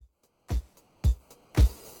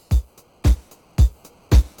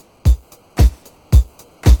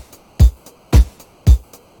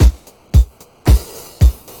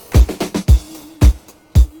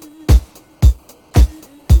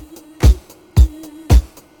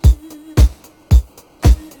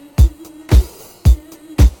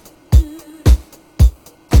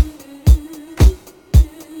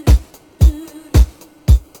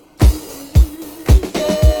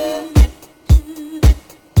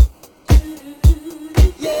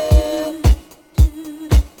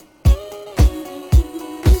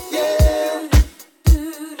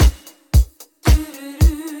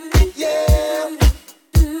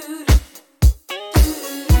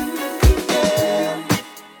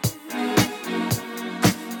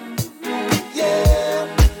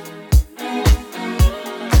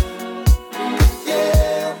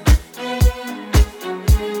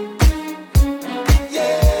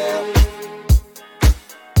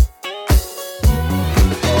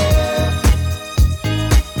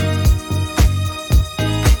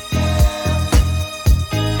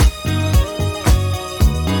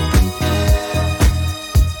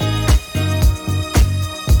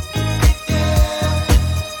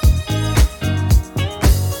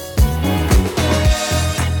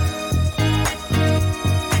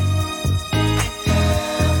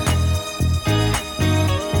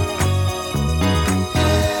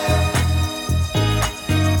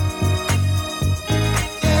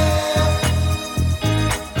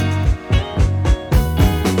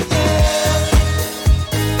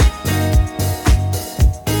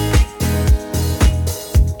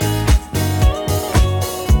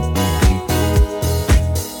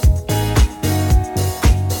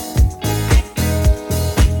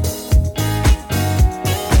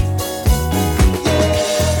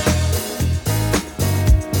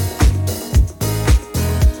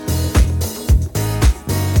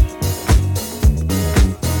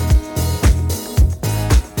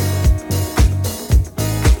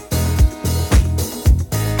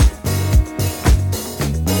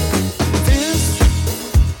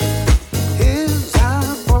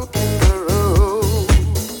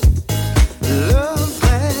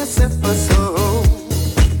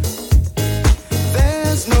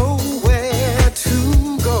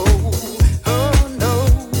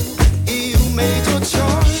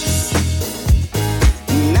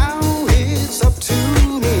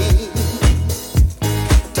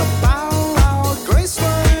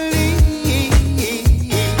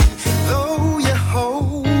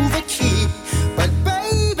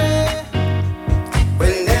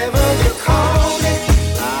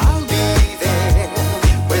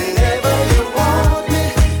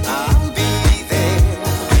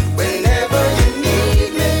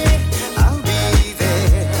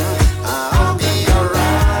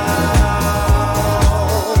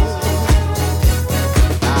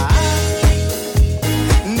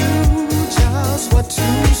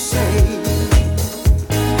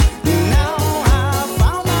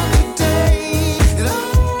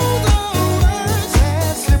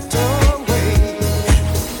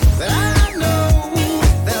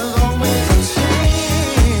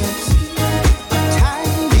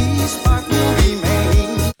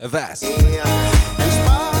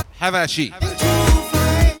Havashi.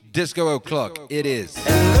 Disco O'Clock, it is.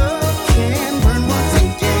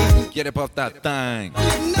 Get up off that thing.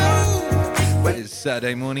 It's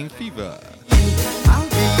Saturday Morning Fever.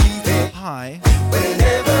 Hi.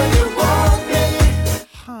 Whenever you want me.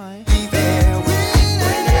 Hi. Be there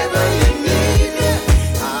whenever you need me.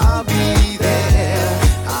 I'll be there.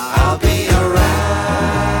 I'll be around.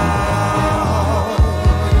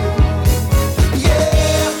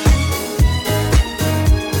 Yeah.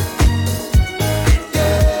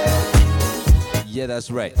 Yeah. Yeah,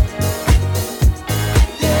 that's right.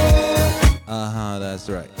 Yeah. That's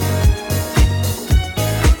right.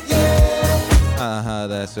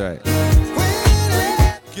 That's right.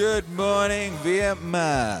 Good morning,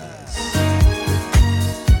 Vietnamese.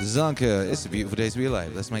 Zonka, it's a beautiful day to be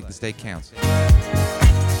alive. Let's make this day count.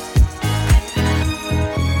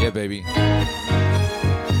 Yeah, baby.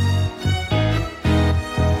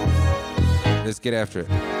 Let's get after it.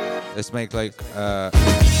 Let's make like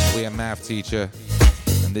we a math teacher,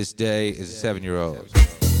 and this day is a 7-year-old.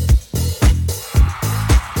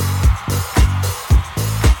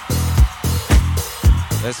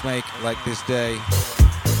 Let's make like this day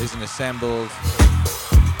is an assembled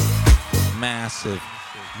mass of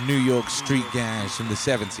New York street gangs from the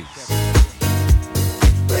 70s.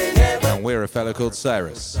 And we're a fellow called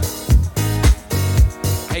Cyrus.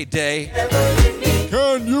 Hey, Day.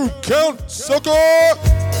 Can you count, sucker?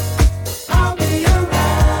 I'll be around.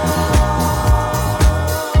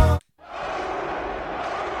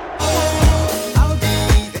 I'll be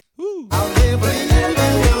there. I'll live whenever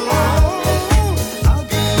you want. I'll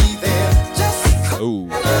be there. Just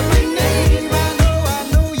call every name. I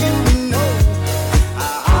know you know.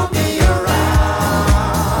 I'll be around.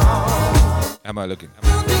 Am I looking?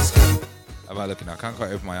 I can't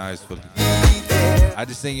quite open my eyes fully. I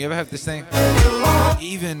just think, you ever have this thing?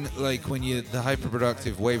 Even like when you're the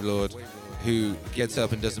hyperproductive wave lord who gets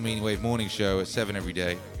up and does the Meaningwave morning show at 7 every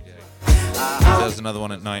day, and does another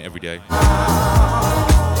one at night every day.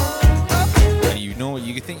 And you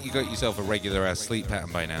think you got yourself a regular ass sleep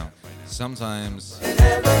pattern by now. Sometimes I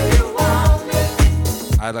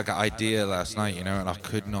had like an idea last night, and I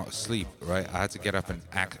could not sleep, right? I had to get up and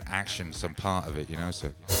action some part of it,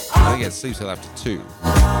 so I didn't get sleep till after 2.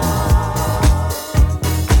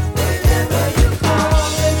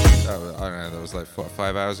 I don't know, that was like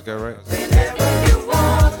 5 hours ago, right?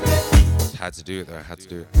 Had to do it though, I had to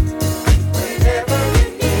do it.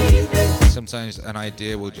 Sometimes an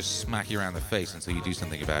idea will just smack you around the face until you do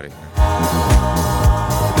something about it.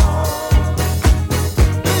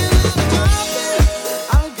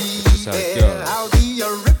 That's how it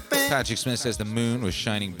goes. Patrick Smith says the moon was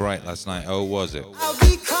shining bright last night. Oh, was it?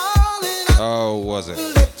 Oh, was it?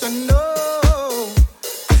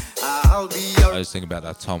 I was thinking about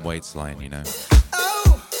that Tom Waits line, He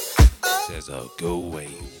says, oh, go away,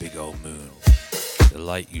 you big old moon. The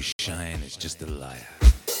light you shine is just a liar.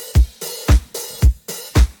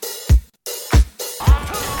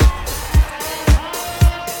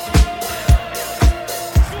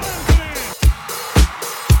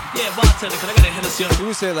 Bartender, can I get a Hennessy? Who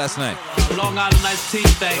was here last night? Long Island iced tea,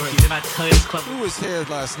 thank you. Did I tell you this club? Who was here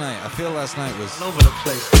last night? I feel last night was all over the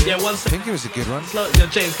place. Yeah, one I think it was a good one. Slow, yo,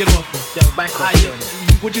 James, get him off. Yo, back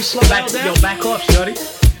off. Would you slow down? Yo, back off, shorty.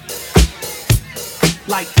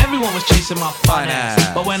 Like everyone was chasing my finance,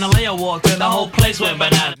 but when Alea walked in, the whole place went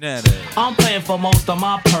bananas. I'm paying for most of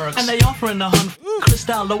my perks, and they offering $100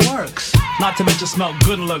 Cristal the works. Not to mention smell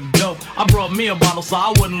good and look dope. I brought me a bottle so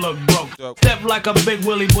I wouldn't look broke. Step like a big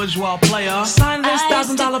Willie bourgeois player. Sign this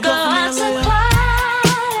 $1,000 bill for me.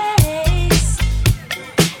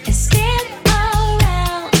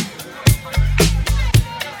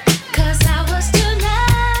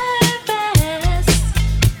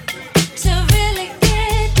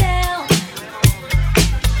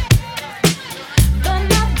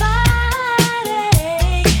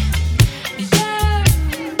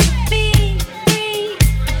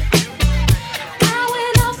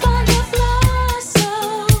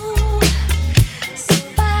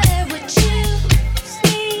 With you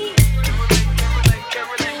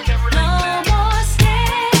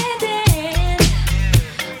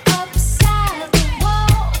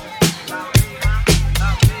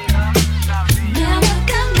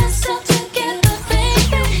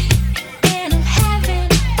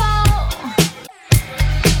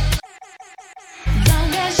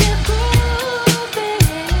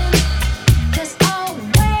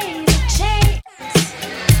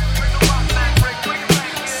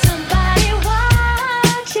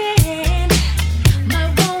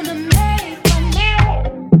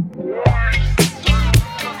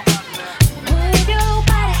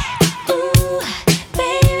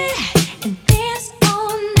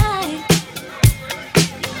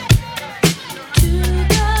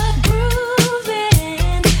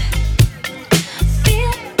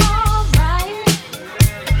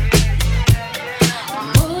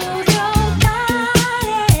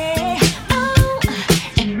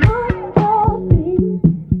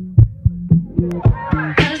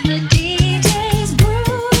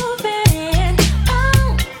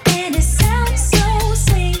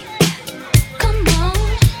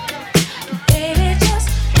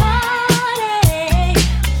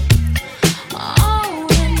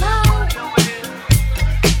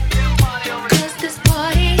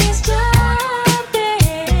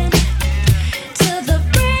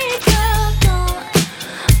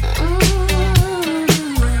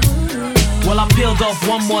Well, I peeled off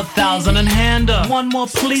 1 more 1,000 and hand her 1 more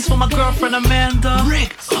please for my girlfriend Amanda.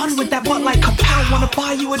 Rick, on with that butt like kapow. Wanna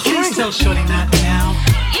buy you a drink? Please tell shorty not now.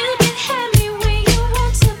 You can have me when you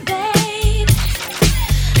want to, babe.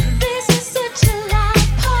 This is such a loud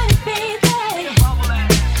party, baby.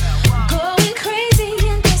 Going crazy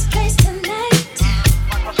in this place tonight,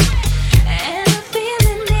 and the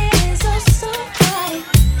feeling is oh so right,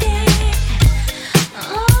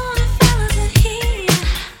 yeah. All the fellas in here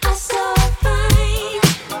are so fine.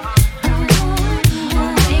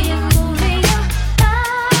 Moving your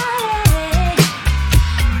body,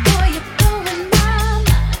 boy, you're blowing my mind.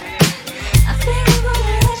 I think I'm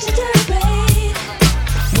gonna let you do it, babe.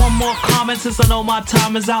 1 more comment since I know my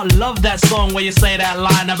time is out. Love that song where you say that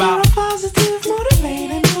line about positive,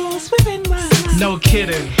 motivating, within my mind. No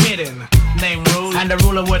kidding, hidden, name ruler, and the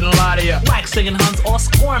ruler wouldn't lie to ya. Whack singing huns or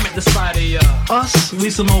squirm at the side of ya. Us, we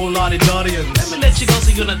some old lottie dottians. Let me let you go so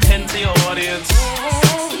you can attend to your audience.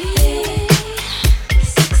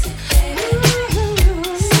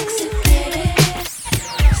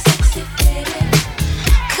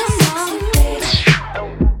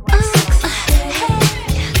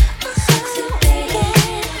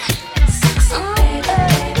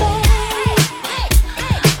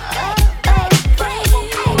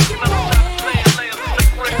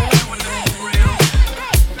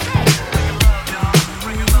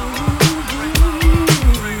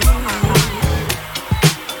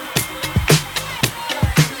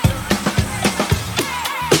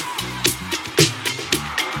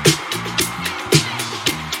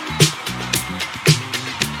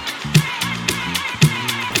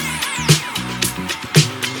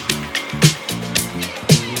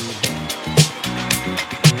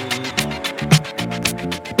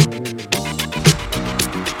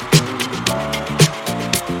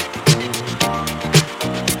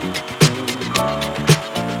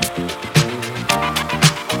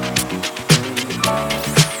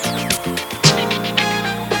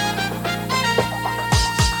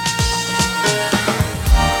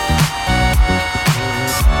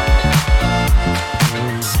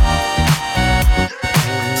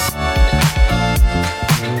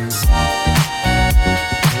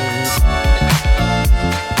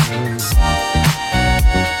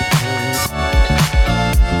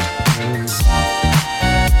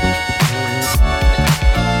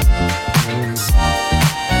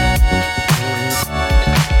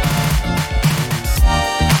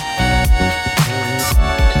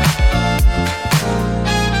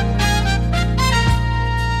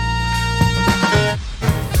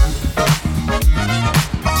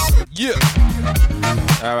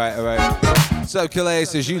 So Calais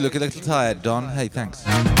says, you look a little tired, Don. Hey, thanks.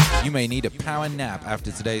 You may need a power nap after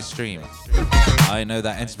today's stream. I know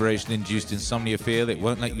that inspiration-induced insomnia feel. It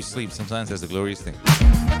won't let you sleep. Sometimes that's a glorious thing.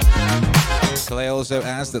 Calais also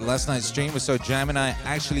asked that last night's stream was so jamming, I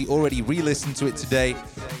actually already re-listened to it today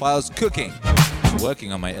while I was cooking,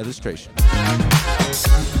 working on my illustration.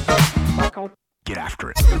 Get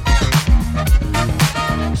after it.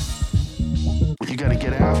 You gotta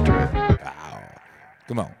get after it. Wow.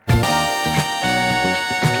 Come on.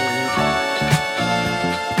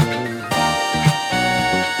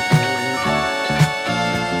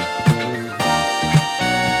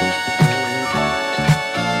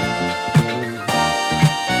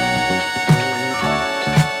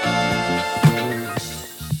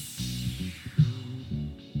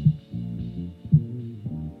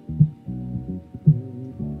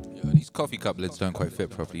 These coffee cup lids don't quite fit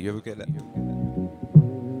properly. You ever get that?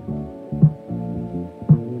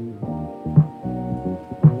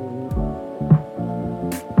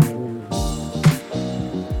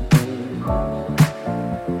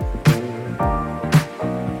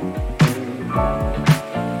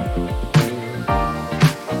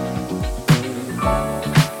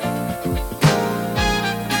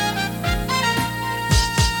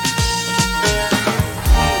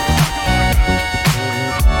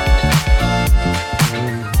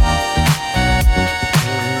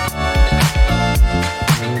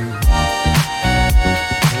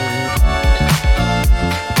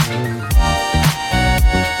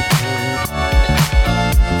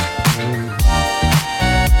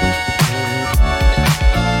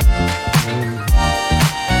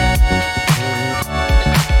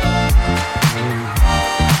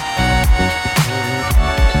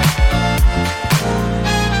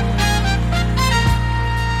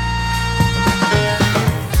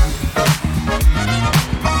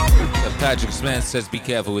 Patrick Smith says, be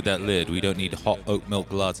careful with that lid. We don't need hot oat milk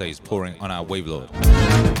lattes pouring on our Wavelord.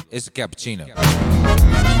 It's a cappuccino.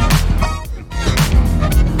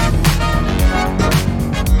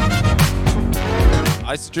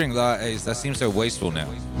 I used to drink lattes. That seems so wasteful now.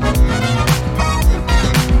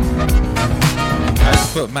 I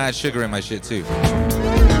just put mad sugar in my shit too.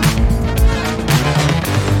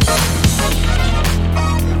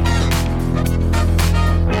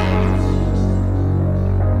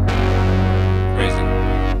 Crazy.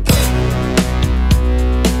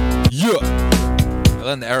 Yeah. I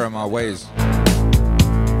learned the error of my ways.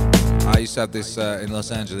 I used to have this in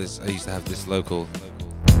Los Angeles. I used to have this local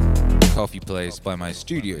coffee place by my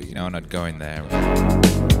studio, you know, and I'd go in there. It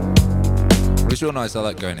was real nice. I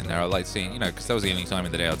like going in there. I like seeing, you know, because that was the only time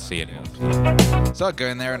of the day I'd see anyone. So I'd go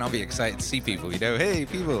in there and I'll be excited to see people, you know, hey,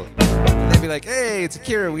 people. And they'd be like, hey, it's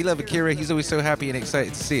Akira. We love Akira. He's always so happy and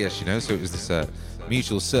excited to see us, you know. So it was this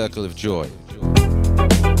mutual circle of joy.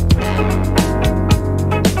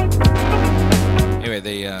 Anyway,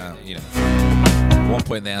 they, you know, at one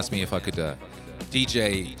point they asked me if I could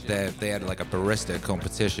DJ. They had like a barista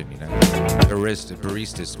competition, you know.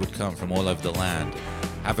 Baristas would come from all over the land,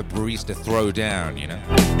 have a barista throw down, you know.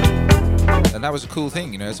 And that was a cool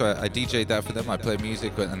thing, you know. So I DJ'd that for them. I played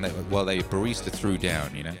music, and while they barista threw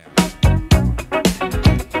down, you know.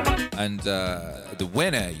 And the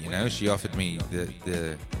winner, you know, she offered me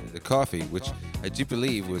the coffee, which I do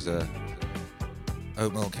believe was a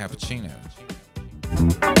oat milk cappuccino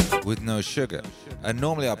with no sugar. And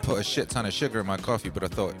normally I put a shit ton of sugar in my coffee, but I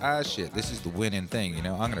thought, shit, this is the winning thing, you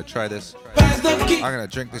know. I'm gonna try this. I'm gonna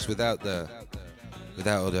drink this without all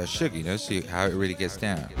the sugar, you know, see how it really gets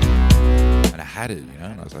down. And I had it, you know,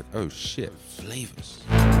 and I was like, oh shit, flavors.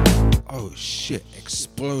 Oh shit,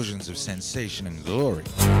 explosions of sensation and glory.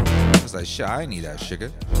 I was like, shit, I need that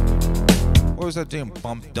sugar. What was I doing?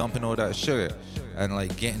 Dumping all that sugar and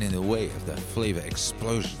like getting in the way of the flavor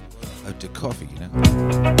explosion of the coffee, you know.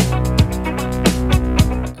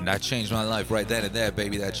 And that changed my life right then and there,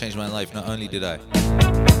 baby. That changed my life. Not only did I,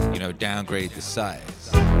 you know, downgrade the size,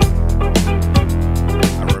 I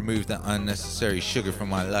removed that unnecessary sugar from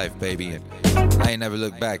my life, baby, and I ain't never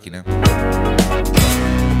looked back, you know.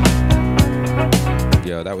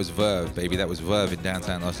 Yo, that was Verve, baby. That was Verve in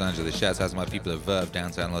downtown Los Angeles. Shouts out to my people at Verve,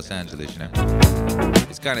 downtown Los Angeles, you know.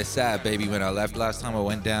 It's kind of sad, baby, when I left last time I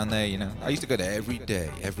went down there, you know. I used to go there every day,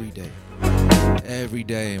 and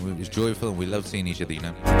it was joyful, and we loved seeing each other, you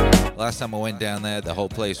know. Last time I went down there, the whole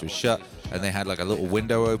place was shut, and they had like a little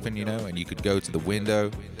window open, you know, and you could go to the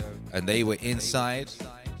window, and they were inside,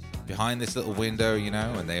 behind this little window, you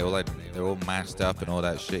know, and they're all masked up and all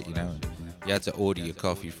that shit, you know. And you had to order your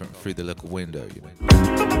coffee through the little window, you know.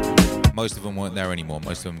 Most of them weren't there anymore.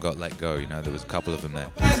 Most of them got let go, you know. There was a couple of them there.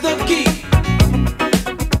 It's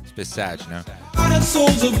a bit sad, you know.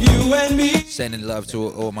 Sending love to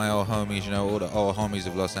all my old homies, you know, all the old homies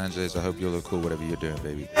of Los Angeles. I hope you're all cool, whatever you're doing,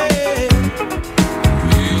 baby. Love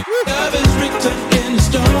is written in the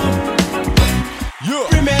storm. Yeah.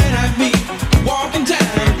 Every man I meet, walking down.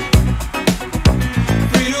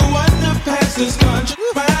 Free to wonder past this country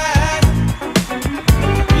pride.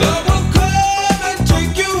 Love will come and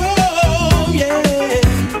take you home, yeah.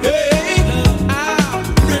 Hey, I'm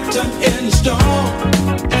written in the storm.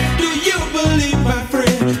 Do you believe, my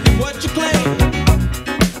friend, in what you claim?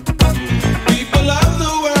 People of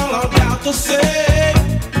the world are doubt to say,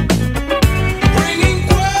 bringing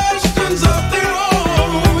questions of their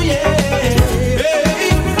own, yeah. Hey,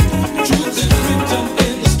 truth is written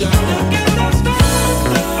in the stone.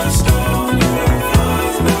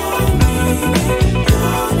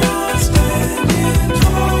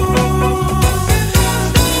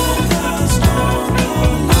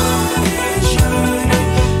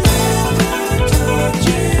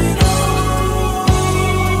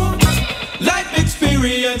 Life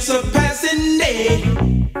experience of passing day.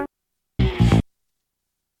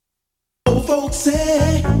 Old folks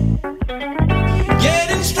say,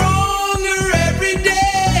 getting stronger every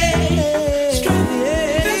day. Strength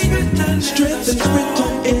is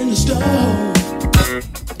written in the stone.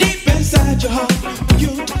 Deep inside your heart, for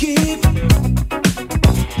you to give,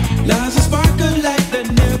 lies a spark of light that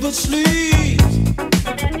never sleeps.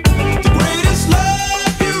 The greatest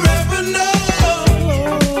love you ever know.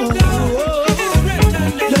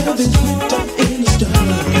 Love is written in the stone.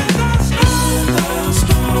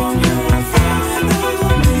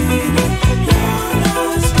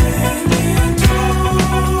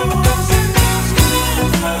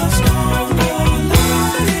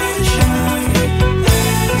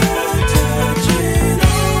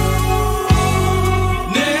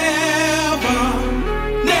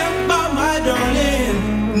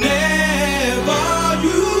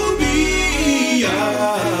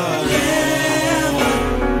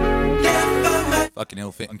 fucking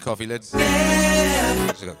ill-fitting coffee lids.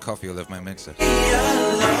 I've got coffee all over my mixer.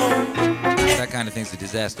 That kind of thing's a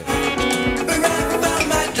disaster.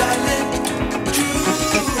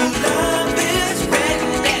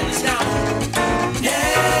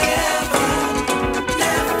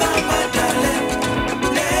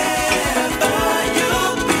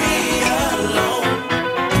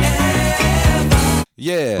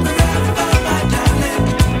 Yeah.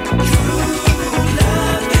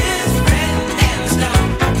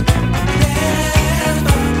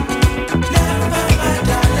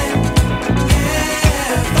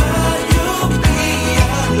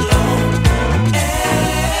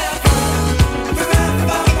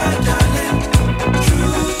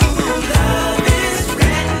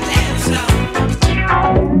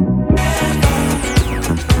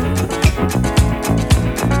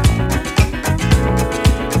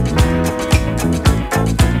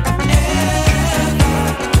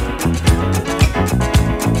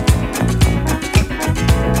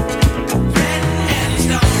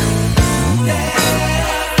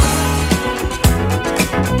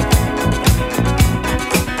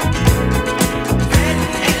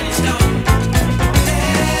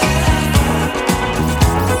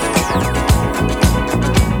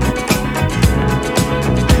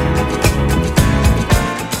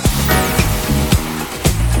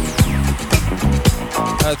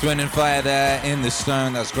 Earth, Wind and Fire there in the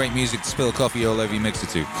Stone. That's great music to spill coffee all over your mixer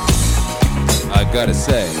too. I gotta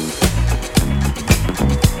say.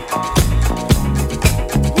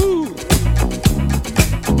 Woo.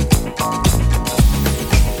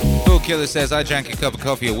 Cool Killer says, I drank a cup of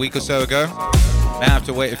coffee a week or so ago. Now I have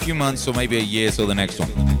to wait a few months or maybe a year till the next one.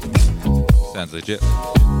 Sounds legit.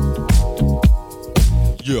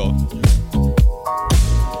 Yeah.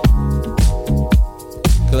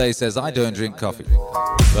 Clay says, I don't drink coffee,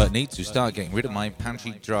 but need to start getting rid of my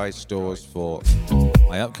pantry dry stores for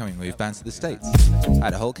my upcoming move back to the States. I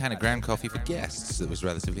had a whole can of ground coffee for guests that was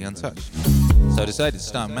relatively untouched. So I decided to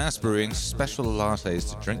start mass brewing special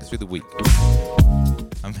lattes to drink through the week.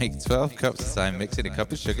 I make 12 cups a time, mix in a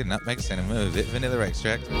cup of sugar, nutmeg, cinnamon, a bit of vanilla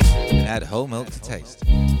extract, and add whole milk to taste.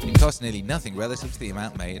 It costs nearly nothing relative to the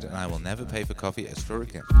amount made, and I will never pay for coffee at a store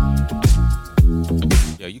again.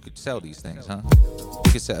 Yo, you could sell these things, huh?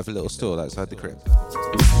 You could set up a little store outside the crib.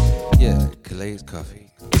 Yeah, Calais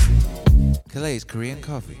Coffee. Calais Korean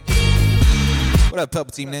Coffee. What up,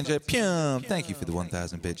 Purple Team Ninja? Pyum! Thank you for the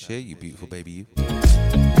 1,000 bit share, you beautiful baby you.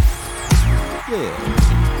 Yeah.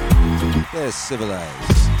 There's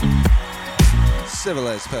Civilized.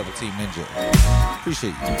 Civilized Purple Team Ninja.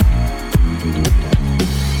 Appreciate you.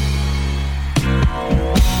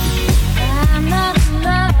 I'm not in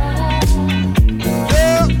love,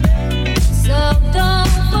 so don't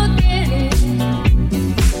forget it.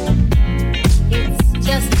 It's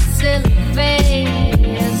just a silly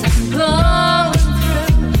phase I'm going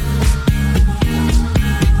through,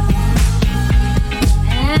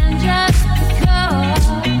 and just because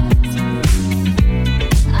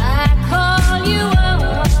I call you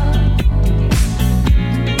up,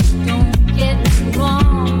 don't get me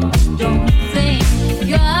wrong, don't think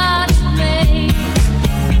you got me.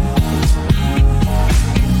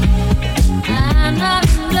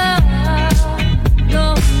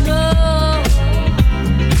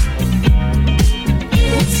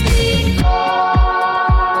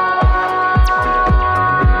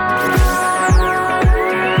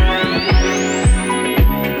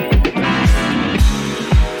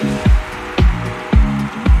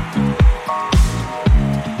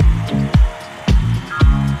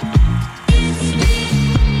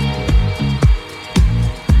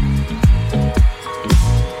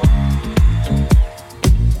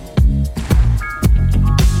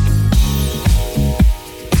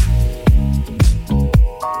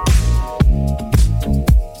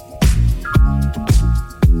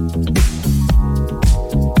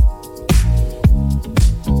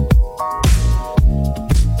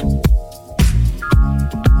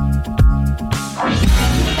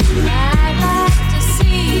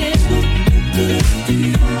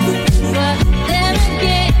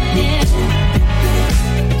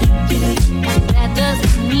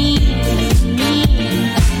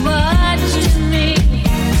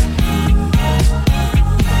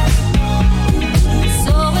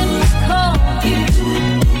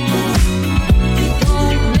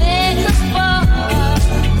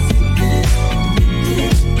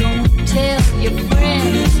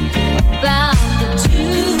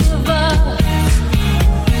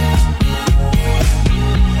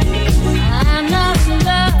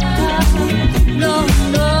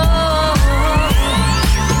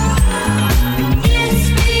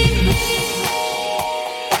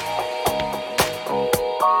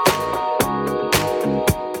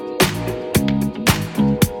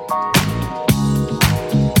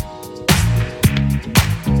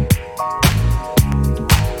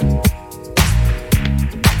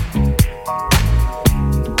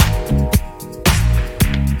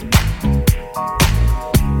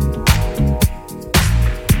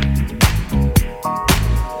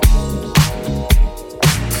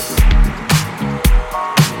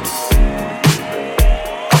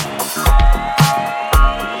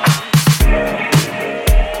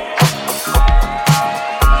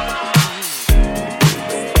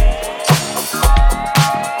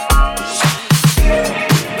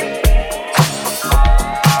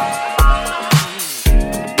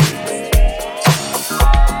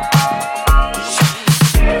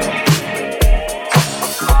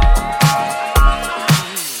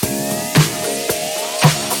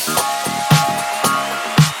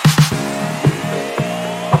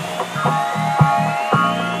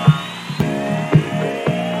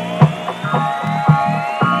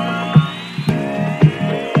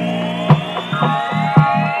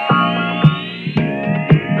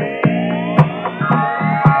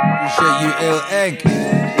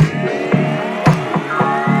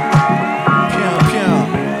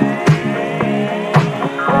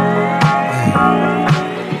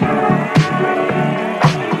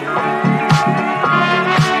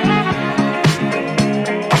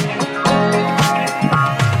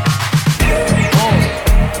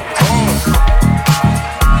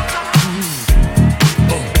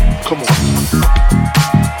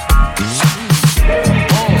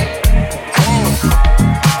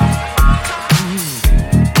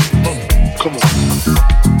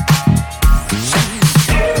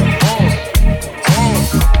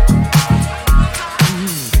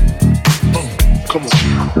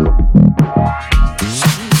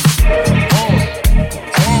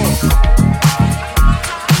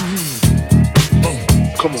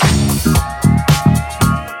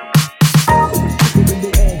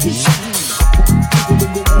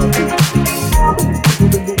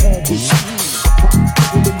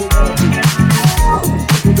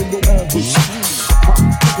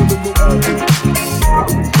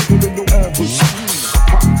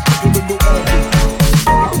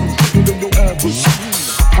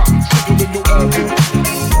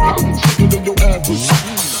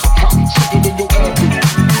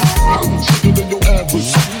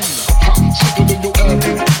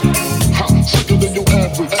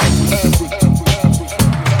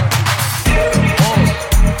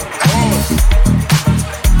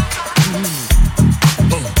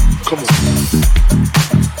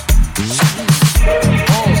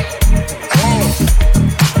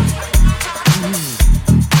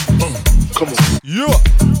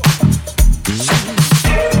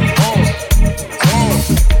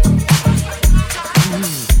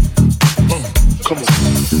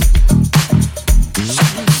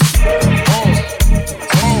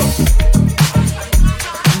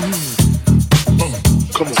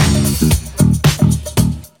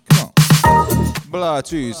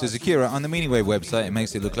 Says Akira, on the Meaningwave website, it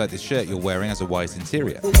makes it look like the shirt you're wearing has a white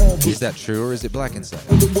interior. Is that true, or is it black inside?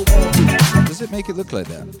 Does it make it look like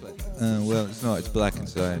that? Well, it's not. It's black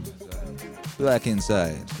inside. Black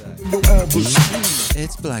inside.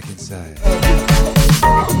 It's black inside.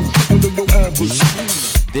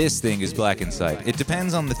 This thing is black inside. It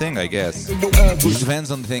depends on the thing, I guess. It depends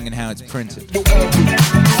on the thing and how it's printed. It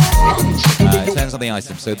depends on the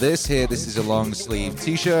item. So this is a long sleeve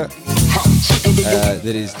t-shirt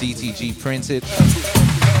that is DTG printed.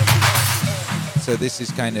 So this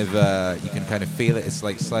is kind of, you can kind of feel it. It's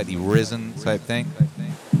like slightly risen type thing.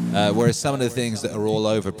 Whereas some of the things that are all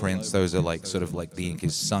over prints, those are like sort of like the ink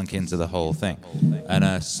is sunk into the whole thing.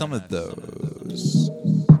 And some of those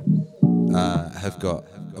have got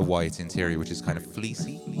a white interior, which is kind of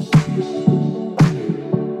fleecy,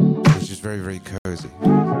 which is very, very cozy.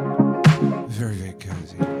 Very, very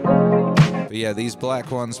cozy. But yeah, these black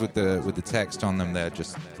ones with the text on them, they're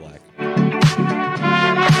just black.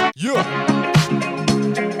 Yeah.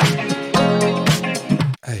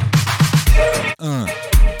 Hey.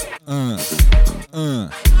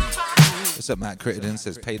 What's up, Matt Crittenden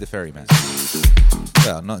says, pay the ferryman.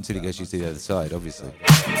 Well, not until he gets you to the other side, obviously.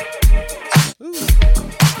 Ooh.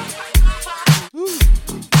 Ooh.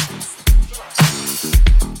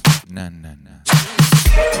 Nah.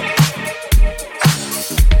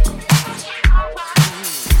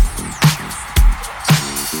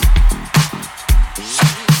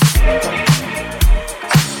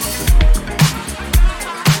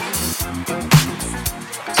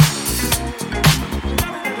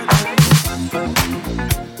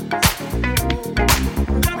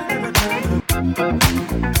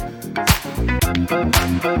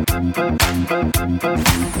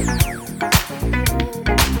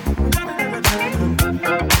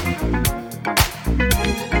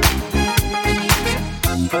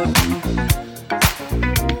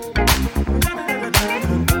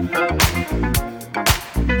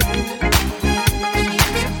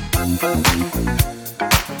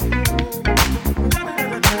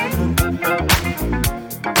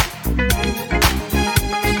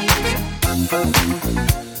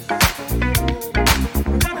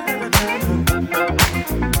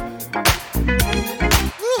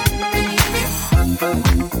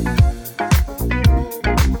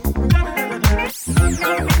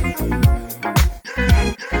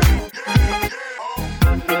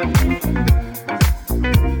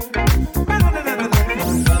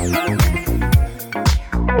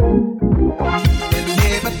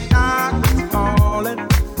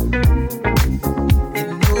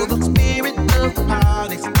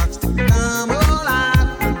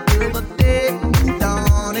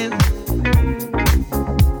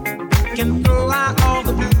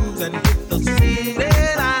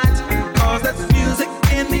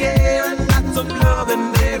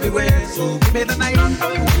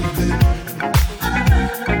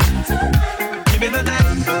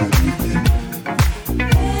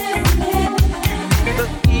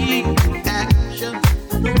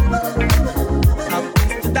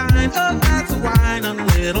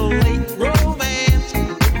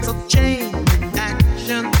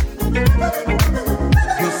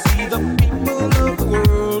 The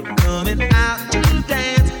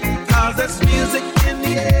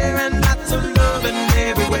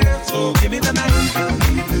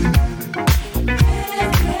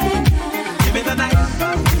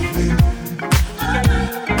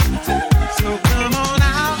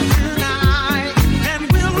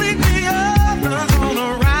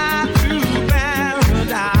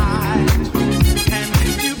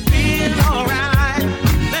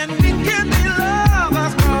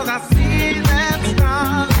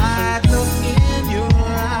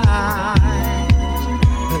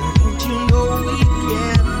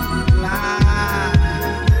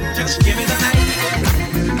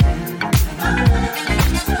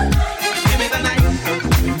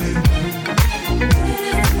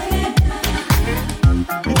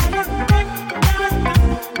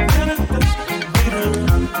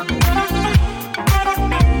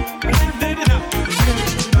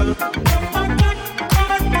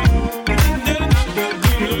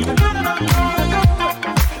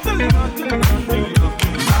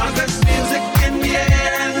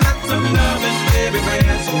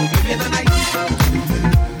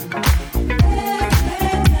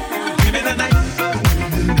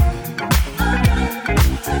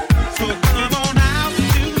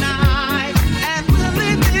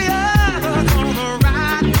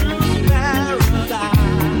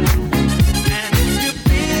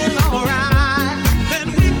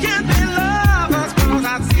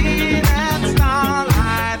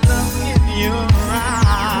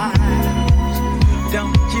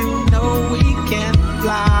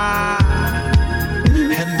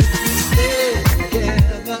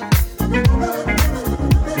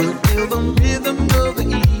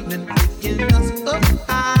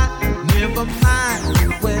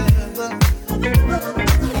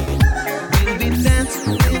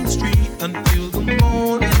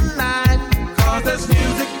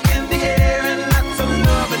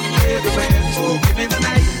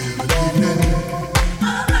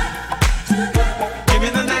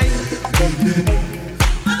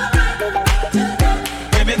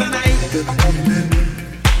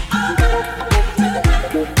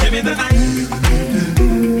give me the night.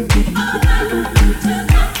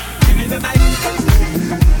 Give me the night.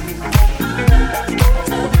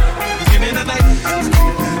 Give me the night.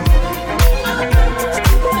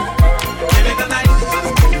 Give me the night.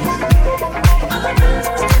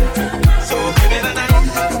 So give me the night.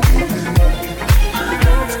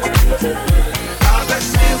 All this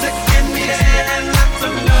music in the air and lots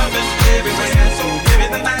of love is everywhere. So give me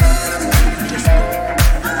the night.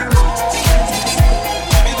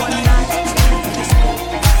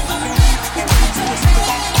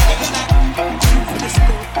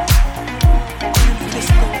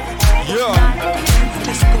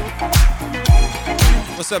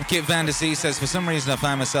 What's up, Kit Vandersea says, for some reason I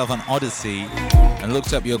found myself on Odyssey and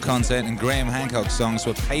looked up your content and Graham Hancock songs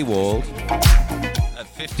were paywalled at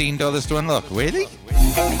 $15 to unlock. Really?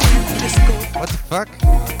 What the fuck?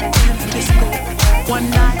 One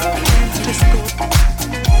night,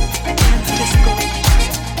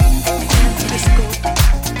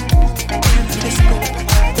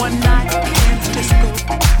 one night,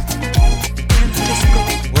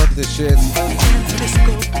 What the shit?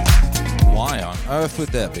 Why on earth would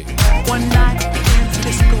that be? one night,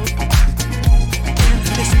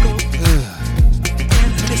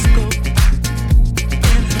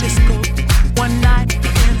 one night,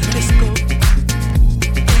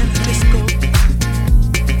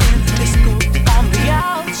 on the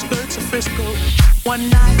outskirts of Frisco, one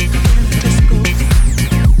night, one night,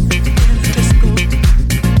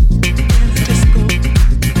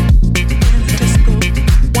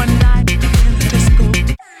 one night, one night,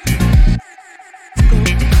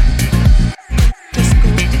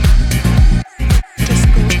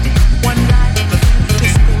 one night,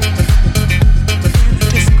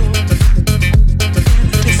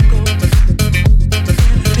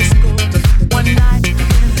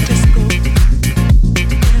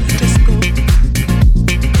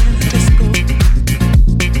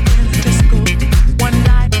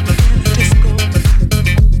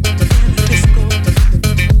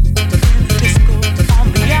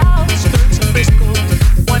 on the outskirts of Frisco,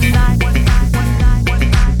 one night, one night, one night, one night, one night, one night, one night,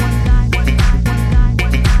 one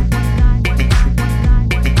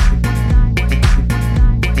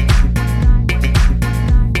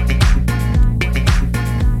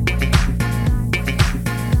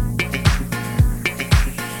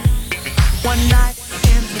One night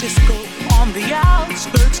in Frisco, on the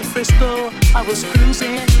outskirts of Frisco, I was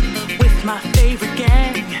cruising with my favorite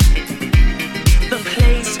gang. The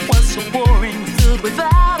place was so boring, filled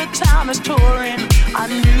without a town that's touring. I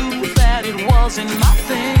knew that it wasn't my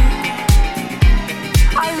thing.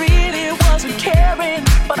 I really wasn't caring,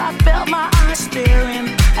 but I felt my eyes staring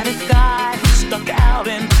at a guy who stuck out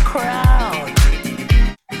in the crowd.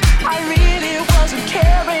 I really wasn't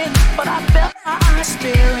caring, but I felt my eyes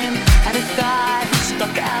staring at a guy who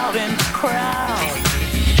stuck out in the crowd.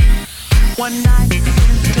 One night,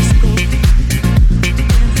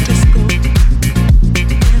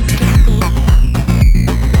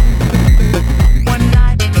 one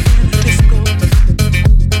night,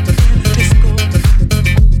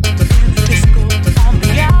 on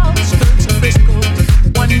the outskirts of Frisco.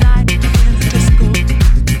 One night,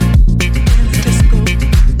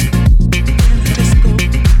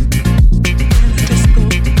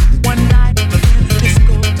 one night,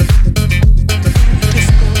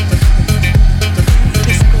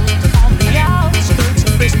 on the outskirts of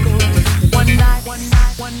Frisco. One night, one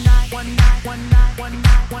night, one night, one night, one night, one night, one night,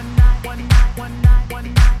 one night, one night, one night,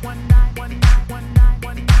 one night, one night, one night, one night,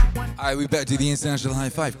 one night. Alright, we better do the international high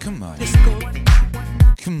five. Come on.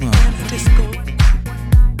 Come on.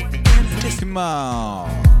 Come on.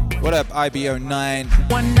 What up,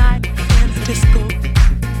 IBO9? One night,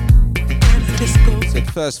 So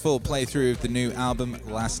first full playthrough of the new album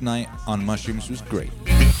last night on Mushrooms was great.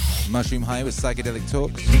 Mushroom High with Psychedelic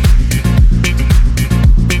Talks.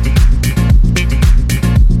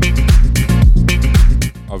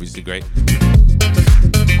 Obviously great.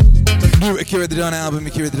 New Akira the Don album,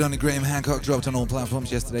 Akira the Don and Graham Hancock, dropped on all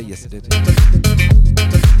platforms yesterday. Yes, it did.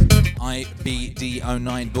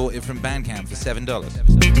 IBD09 bought it from Bandcamp for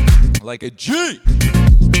 $7. Like a G!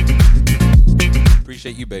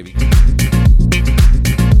 Appreciate you, baby.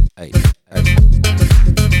 Hey, hey.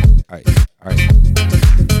 Alright.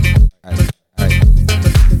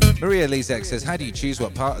 Maria Lizak says, how do you choose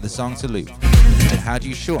what part of the song to loop? And how do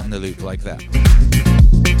you shorten the loop like that?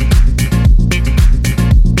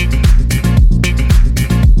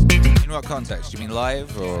 In what context? Do you mean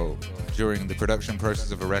live or during the production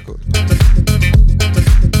process of a record?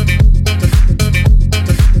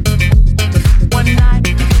 one night,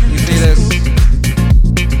 You see this?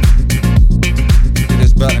 See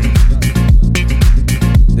this button?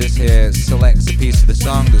 This here selects a piece of the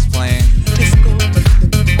song that's playing.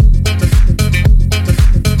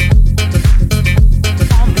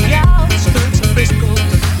 On the outskirts of Frisco,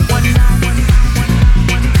 one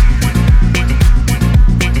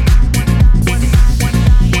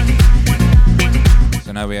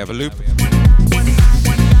So now we have a loop.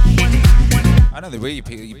 I know the way you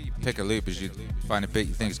pick a loop is you find a bit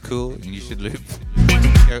you think is cool and you should loop.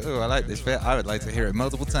 Go, oh, I like this bit. I would like to hear it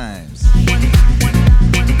multiple times.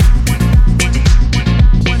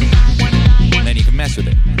 And then you can mess with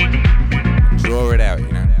it. Draw it out,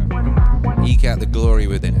 you know. Eke out the glory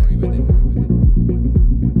within it.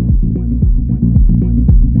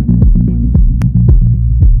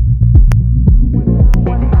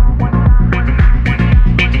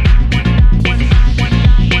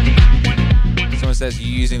 Says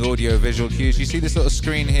you're using audio visual cues. You see this little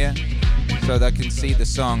screen here? So that I can see the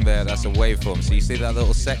song there. That's a waveform. So you see that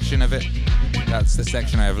little section of it? That's the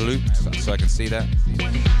section I have looped, so I can see that.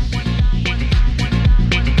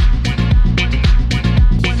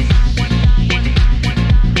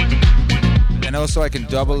 And also I can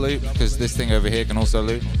double loop, because this thing over here can also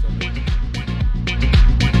loop.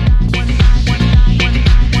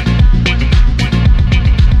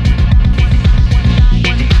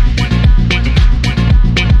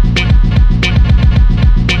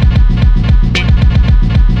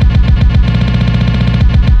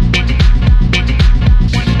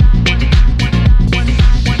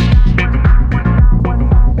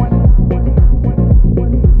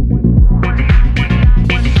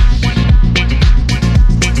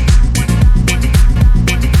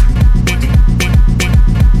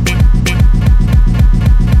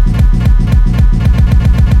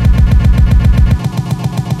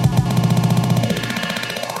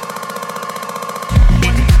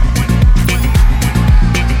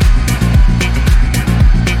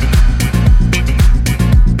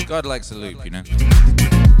 God likes a loop, you know.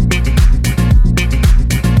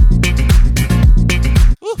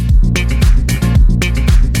 Woo.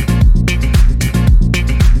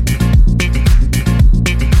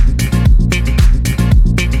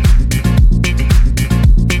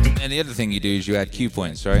 And the other thing you do is you add cue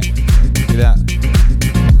points, right? Do that.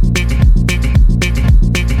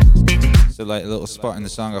 So like a little spot in the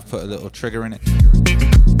song, I've put a little trigger in it.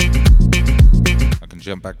 I can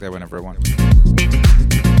jump back there whenever I want.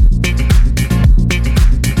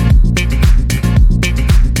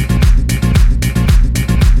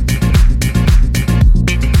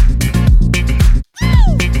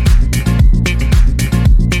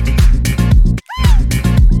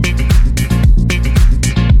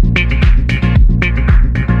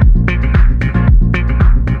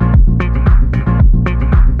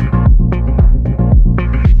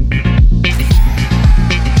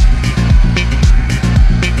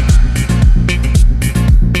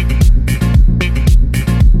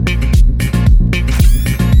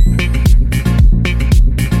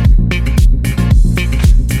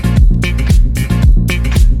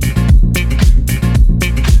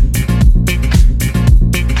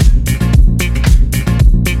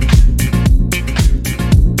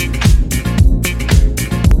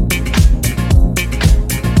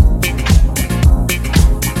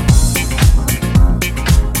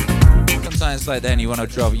 Like then you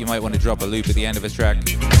might want to drop a loop at the end of a track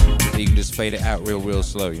so you can just fade it out real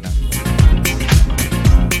slow, you know.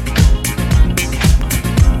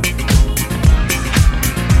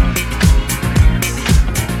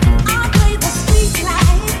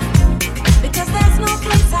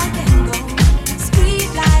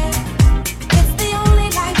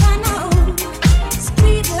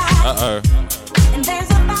 Uh-oh.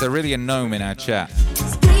 There's really a gnome in our chat.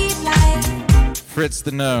 Fritz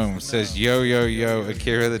the Gnome says, yo,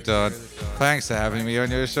 Akira the Don. Thanks for having me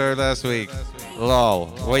on your show last week. Lol.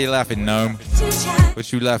 Why are you laughing, Gnome?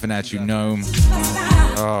 What you laughing at, you gnome?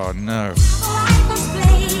 Oh, no.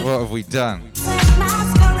 What have we done?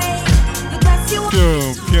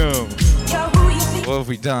 What have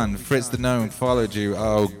we done? Fritz the Gnome followed you.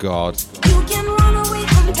 Oh, God.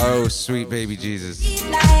 Oh, sweet baby Jesus.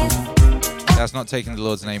 That's not taking the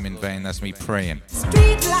Lord's name in vain. That's me praying.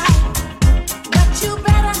 You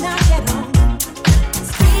better not get on.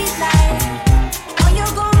 Street light, or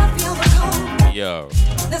you're gonna feel the cold. Yo.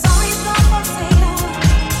 There's always love for sale,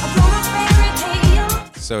 a grown-up fairy tale.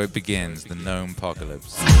 So it begins, the gnome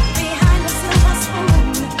apocalypse. Behind a silver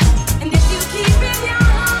spoon, and if you keep it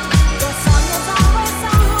young, the sun is always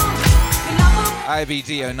on.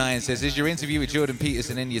 IBD09 says, is your interview with Jordan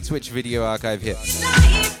Peterson in your Twitch video archive hit?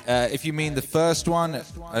 If you mean the first one,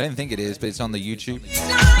 I don't think it is, but it's on the YouTube.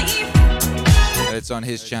 It's on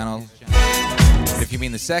his channel. If you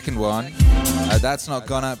mean the second one, That's not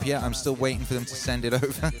gone up yet. I'm still waiting for them to send it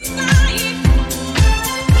over.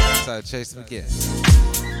 So chase them again.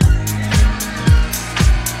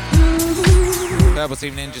 Purple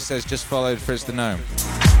Team Ninja says just followed Fritz the Gnome.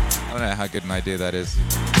 I don't know how good an idea that is.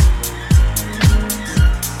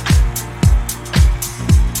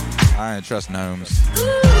 I don't trust gnomes.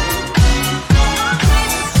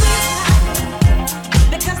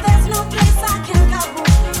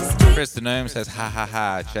 Chris the Gnome says, ha ha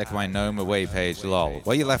ha, check my gnome away page, lol.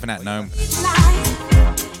 What are you laughing at, gnome?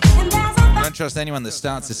 Don't trust anyone that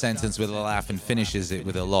starts a sentence with a laugh and finishes it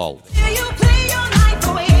with a lol.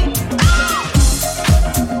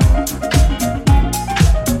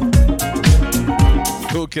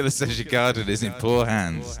 Cool Killer says your garden is in poor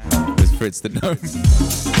hands. There's Fritz the Gnome.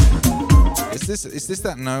 Is this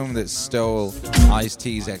that gnome that stole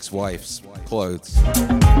Ice-T's ex-wife's clothes?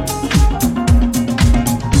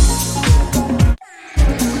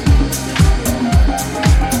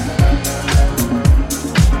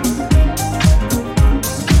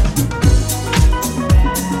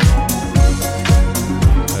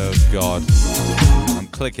 Oh God. I'm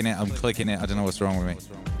clicking it. I don't know what's wrong with me.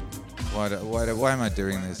 Why am I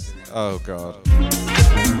doing this? Oh God.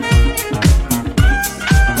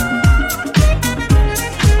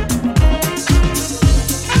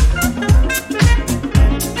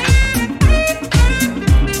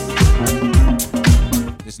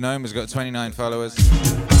 This gnome has got 29 followers.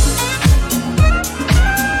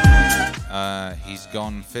 He's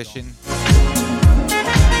gone fishing.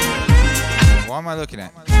 What am I looking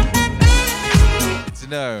at? It's a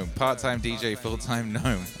gnome. Part-time DJ, full-time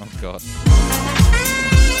gnome. Oh God.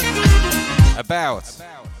 About.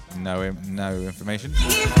 No information.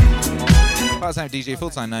 Part-time DJ,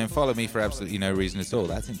 full-time gnome. Follow me for absolutely no reason at all.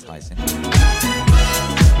 That's enticing.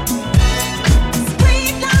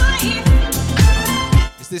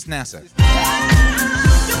 Is this NASA?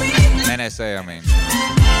 NSA, I mean.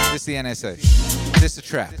 Is this the NSA? Is this a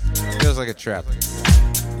trap? Feels like a trap.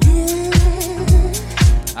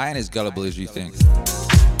 I ain't as gullible as you think.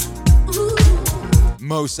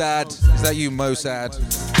 Mossad. Is that you, Mossad?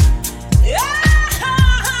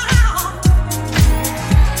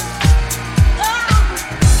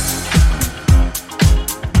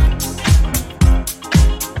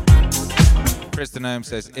 Chris the Gnome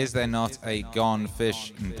says, is there not a gone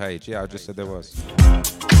fishing page? Yeah, I just said there was.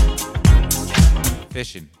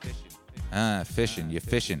 Fishing. Ah, fishing. You're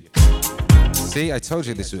fishing. See, I told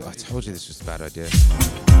you this was a bad idea.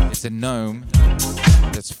 It's a gnome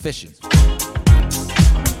that's fishing.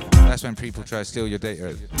 That's when people try to steal your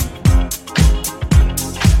data.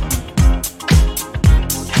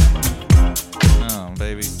 Oh,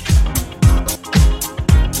 baby.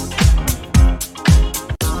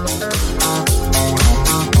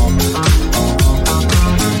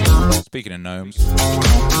 Speaking of gnomes,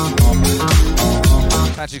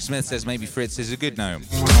 Patrick Smith says maybe Fritz is a good gnome.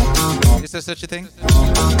 Is there such a thing?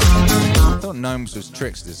 I thought gnomes was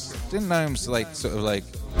tricksters. Didn't gnomes sort of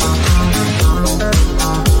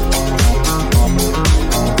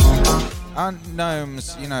aren't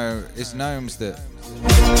gnomes, it's gnomes that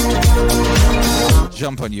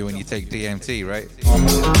jump on you when you take DMT, right?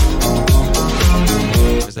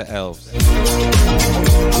 Or is that elves?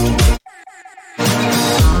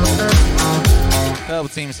 Purple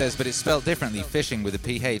Team says, but it's spelled differently, fishing with a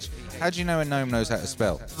PH. How do you know a gnome knows how to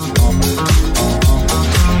spell?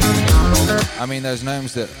 I mean, those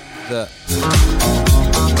gnomes that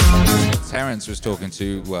Terrence was talking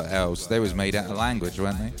to were elves. They was made out of language,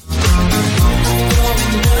 weren't they?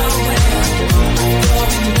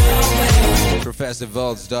 Professor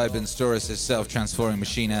Vold's Dibenstorus is self-transforming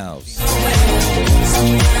machine elves.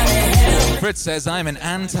 Fritz says, I'm an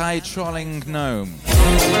anti-trolling gnome.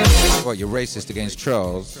 What, you're racist against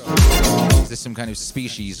trolls? Is this some kind of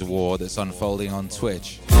species war that's unfolding on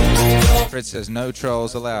Twitch? Fritz says, no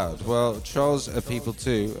trolls allowed. Well, trolls are people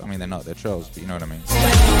too. I mean, they're trolls, but you know what I mean.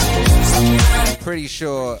 Pretty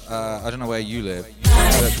sure, I don't know where you live,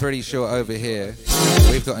 but pretty sure over here,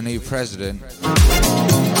 we've got a new president,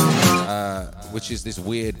 which is this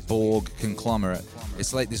weird Borg conglomerate.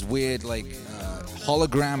 It's like this weird,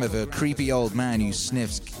 hologram of a creepy old man who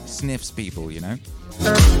sniffs people,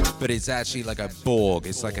 But it's actually like a Borg.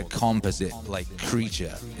 It's like a composite,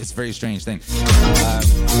 creature. It's a very strange thing.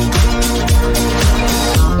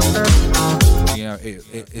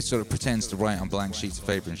 It sort of pretends to write on blank sheets of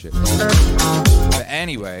paper and shit. But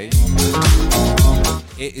anyway,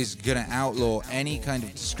 it is going to outlaw any kind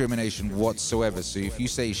of discrimination whatsoever. So if you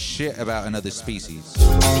say shit about another species,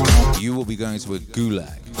 you will be going to a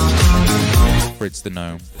gulag. Fritz the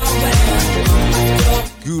Gnome.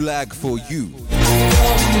 Gulag for you.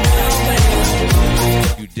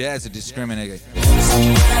 You dare to discriminate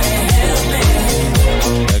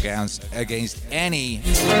against any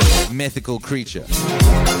mythical creature.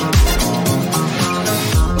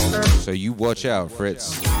 So you watch out,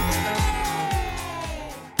 Fritz.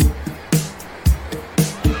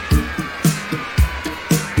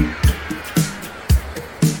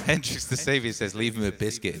 Hendrix the Savior says, leave him a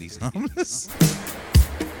biscuit and he's harmless.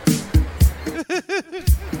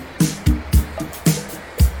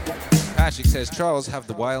 Patrick says, Charles have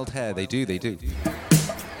the wild hair. They do.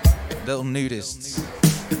 Little nudists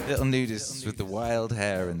with the wild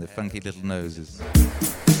hair and the funky little noses.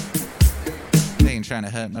 They ain't trying to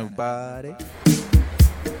hurt nobody.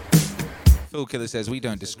 Fool Killer says, we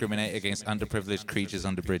don't discriminate against underprivileged creatures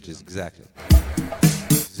under bridges. Exactly.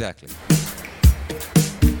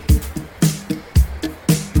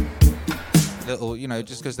 Little,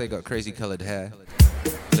 just because they got crazy colored hair,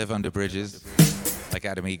 live under bridges, like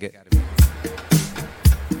Adam Egget.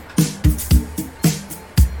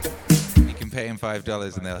 You can pay them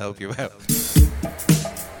 $5 and they'll help you out.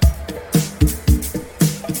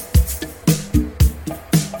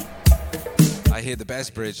 I hear the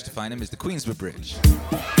best bridge to find him is the Queensborough Bridge.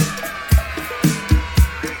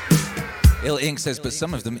 Ill Ink says, but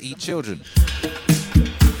some of them eat children.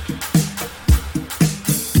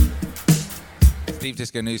 Steve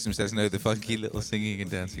Disco Newsom says, no, the funky little singing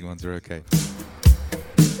and dancing ones are okay.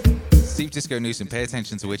 Steve Disco Newsom, pay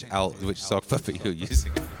attention to which sock puppet you're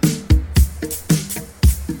using.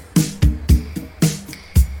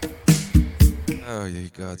 Oh, you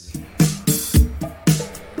gods.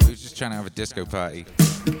 We were just trying to have a disco party.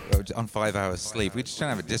 On 5 hours sleep. We were just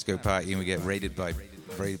trying to have a disco party and we get raided by a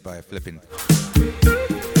flipping...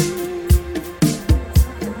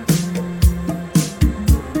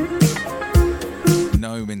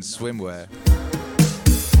 gnome in swimwear.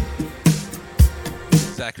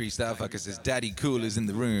 Zachary Starfucker says, Daddy Cool is in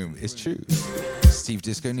the room. It's true. Steve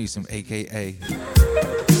Disco Newsom, a.k.a.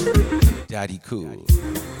 Daddy Cool.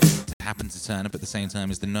 Happened to turn up at the same time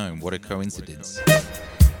as the gnome. What a coincidence.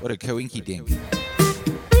 What a coinky-dink.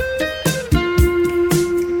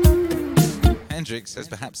 Hendrix says,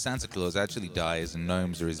 perhaps Santa Claus actually dies and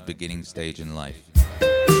gnomes are his beginning stage in life.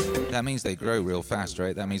 That means they grow real fast,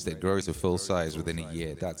 right? That means they grow to full size within a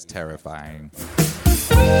year. That's terrifying.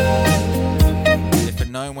 If a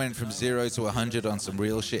gnome went from 0 to 100 on some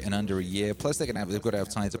real shit in under a year, plus they've got to have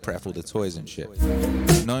time to prep all the toys and shit.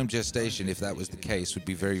 Gnome gestation, if that was the case, would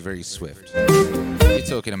be very, very swift. You're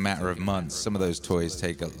talking a matter of months. Some of those toys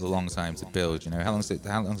take a long time to build. How long does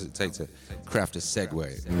it take to craft a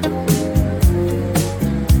Segway?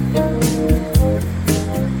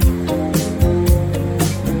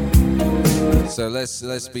 So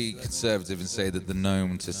let's be conservative and say that the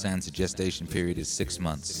gnome to Santa gestation period is 6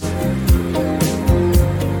 months.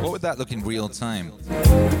 What would that look in real time?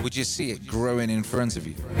 Would you see it growing in front of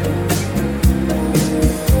you?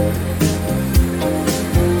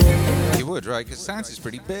 You would, right? Because Santa's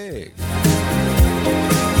pretty big.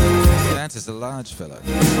 Santa's a large fellow.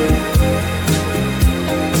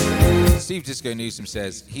 Steve Disco Newsom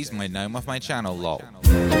says, he's my gnome off my channel, lol.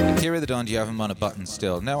 Kira the Don, do you have him on a button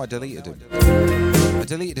still? No, I deleted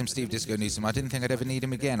him. Steve Disco Newsom. I didn't think I'd ever need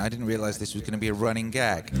him again. I didn't realize this was going to be a running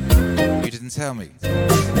gag. You didn't tell me.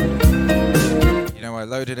 I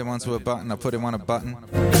loaded him onto a button. I put him on a button.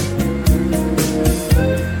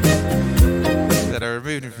 Then I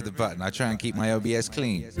removed him from the button. I try and keep my OBS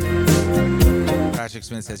clean. Patrick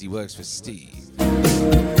Smith says he works for Steve.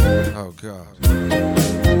 Oh, God.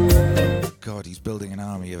 God, he's building an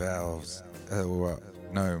army of elves.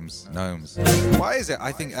 Gnomes. Why is it?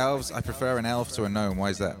 I think elves, I prefer an elf to a gnome. Why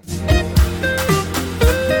is that?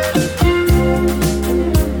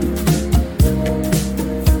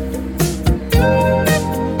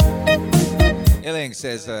 Illing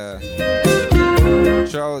says,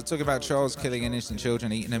 Charles, talk about Charles killing innocent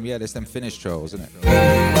children, eating them. Yeah, that's them Finnish trolls, isn't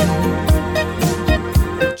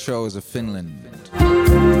it? Trolls of Finland.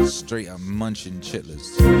 Straight up munching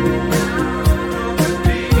chitlers.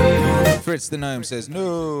 Fritz the gnome says,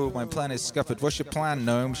 no, my plan is scuppered. What's your plan,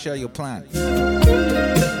 gnome? Share your plan.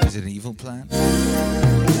 Is it an evil plan?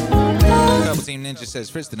 Double Team Ninja says,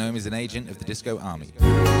 Fritz the gnome is an agent of the Disco Army.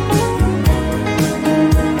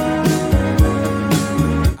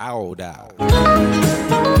 Ow, dow.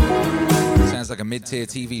 Sounds like a mid-tier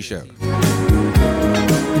TV show.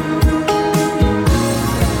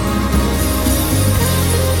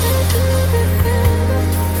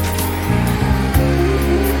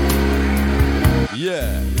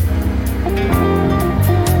 Yeah.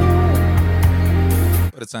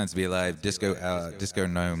 What a time to be alive. Disco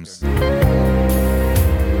gnomes.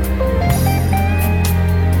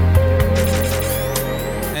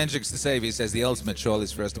 Mendrix the Savior says the ultimate troll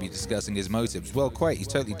is for us to be discussing his motives. Well, quite. He's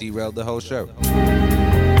totally derailed the whole show.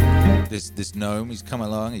 This gnome, he's come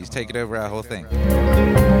along, he's taken over our whole thing.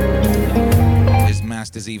 His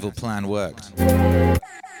master's evil plan worked.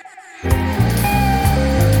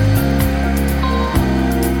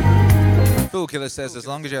 Fool Killer says, as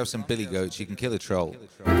long as you have some billy goats, you can kill a troll.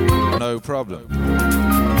 No problem.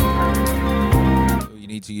 You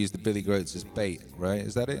need to use the billy goats as bait, right?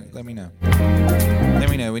 Is that it? Let me know. Let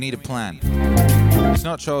me know. We need a plan. It's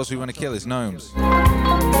not trolls we want to kill, it's gnomes. We're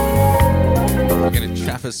going to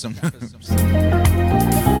chaff us some gnomes.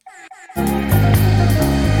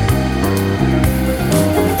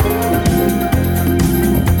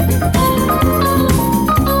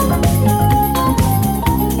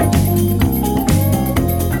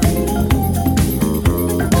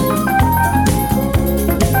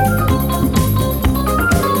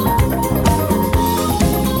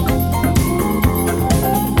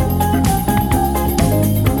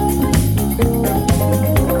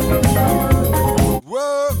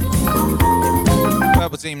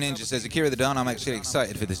 Team Ninja says, Akira the Don, I'm actually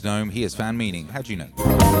excited for this gnome. He has found meaning. How do you know?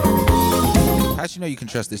 How do you know you can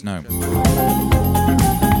trust this gnome?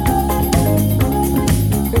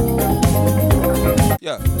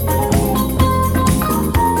 Yeah.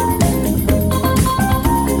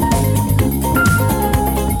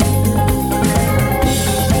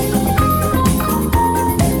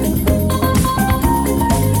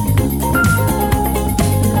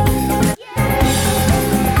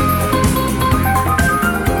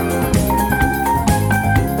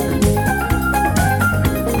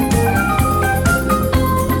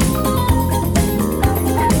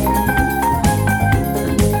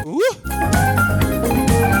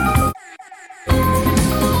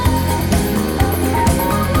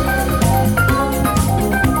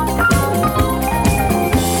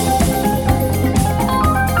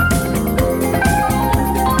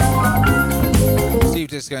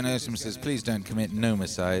 Disco Nurseum says, please don't commit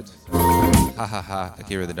nomicide. Ha ha ha,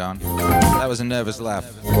 Akira the Don. That was a nervous laugh.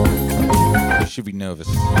 You should be nervous.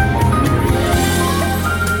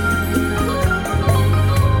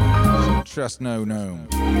 Trust no gnome.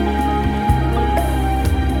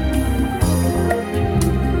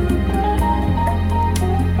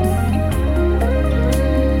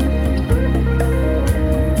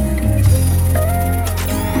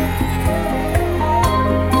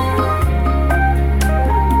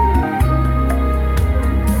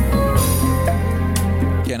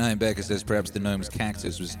 Becker says perhaps the gnome's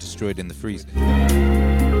cactus was destroyed in the freeze.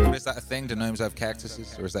 Is that a thing? Do gnomes have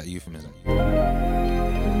cactuses? Or is that a euphemism?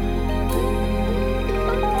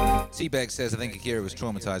 T-Beck says, I think Akira was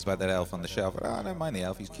traumatized by that elf on the shelf. Oh, I don't mind the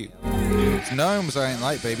elf, he's cute. It's gnomes I ain't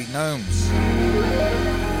like, baby. Gnomes.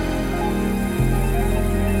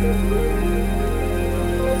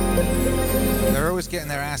 They're always getting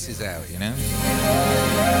their asses out, you know?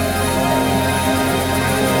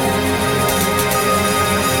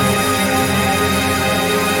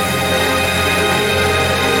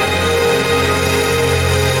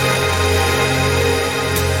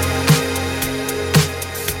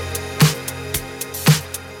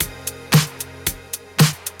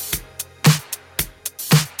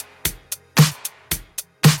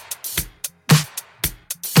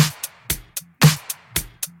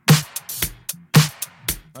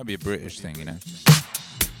 Might be a British thing, you know.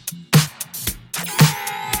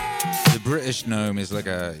 The British gnome is like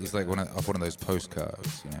he's like one of those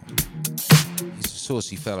postcards, you know. He's a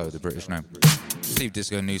saucy fellow, the British gnome. Steve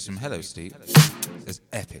Disco Newsom, hello Steve. Says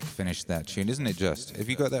epic, finished that tune, isn't it just? Have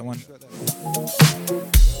you got that one?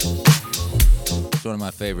 It's one of my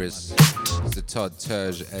favorites. It's the Todd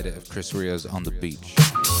Terge edit of Chris Ria's On the Beach.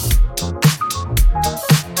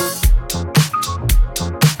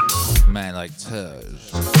 Man like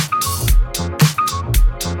Terge.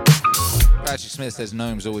 Patrick Smith says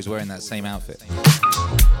gnome's always wearing that same outfit.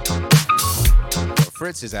 But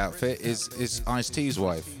Fritz's outfit is Ice-T's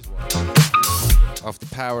wife. Off the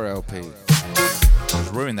Power LP. It's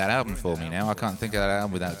ruined that album for me now. I can't think of that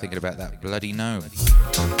album without thinking about that bloody gnome.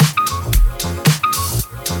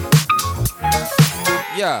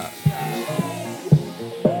 Yeah.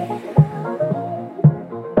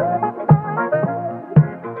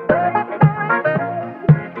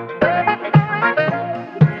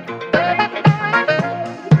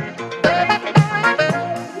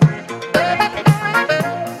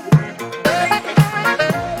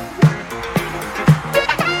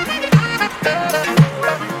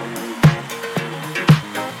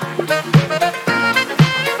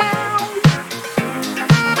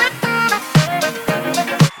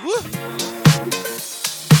 Woo!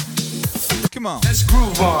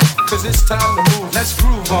 Cause it's time to move, let's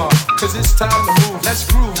groove on. Cause it's time to move,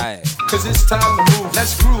 let's groove. Aye. Cause it's time to move,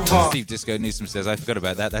 let's groove on. Steve Disco Newsom says, I forgot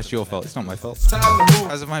about that. That's your fault. It's not my fault. Time to move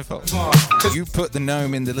How's it my fault? on. Cause You put the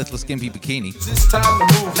gnome in the little skimpy bikini. it's time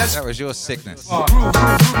to move, let's That was your sickness. groove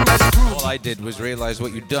on. Let's groove All I did was realize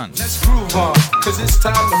what you'd done. Let's groove on, cause it's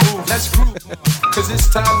time to move, let's groove on. Cause it's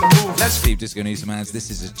time to move, let's Steve Disco Newsom adds, this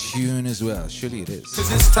is a tune as well. Surely it is.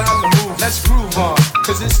 Cause it's time to move, let's groove on.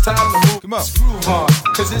 Cause it's time to move, Come on. let's groove on.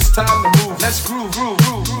 Cause it's time to move, let's groove, groove,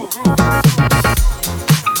 groove, groove, groove.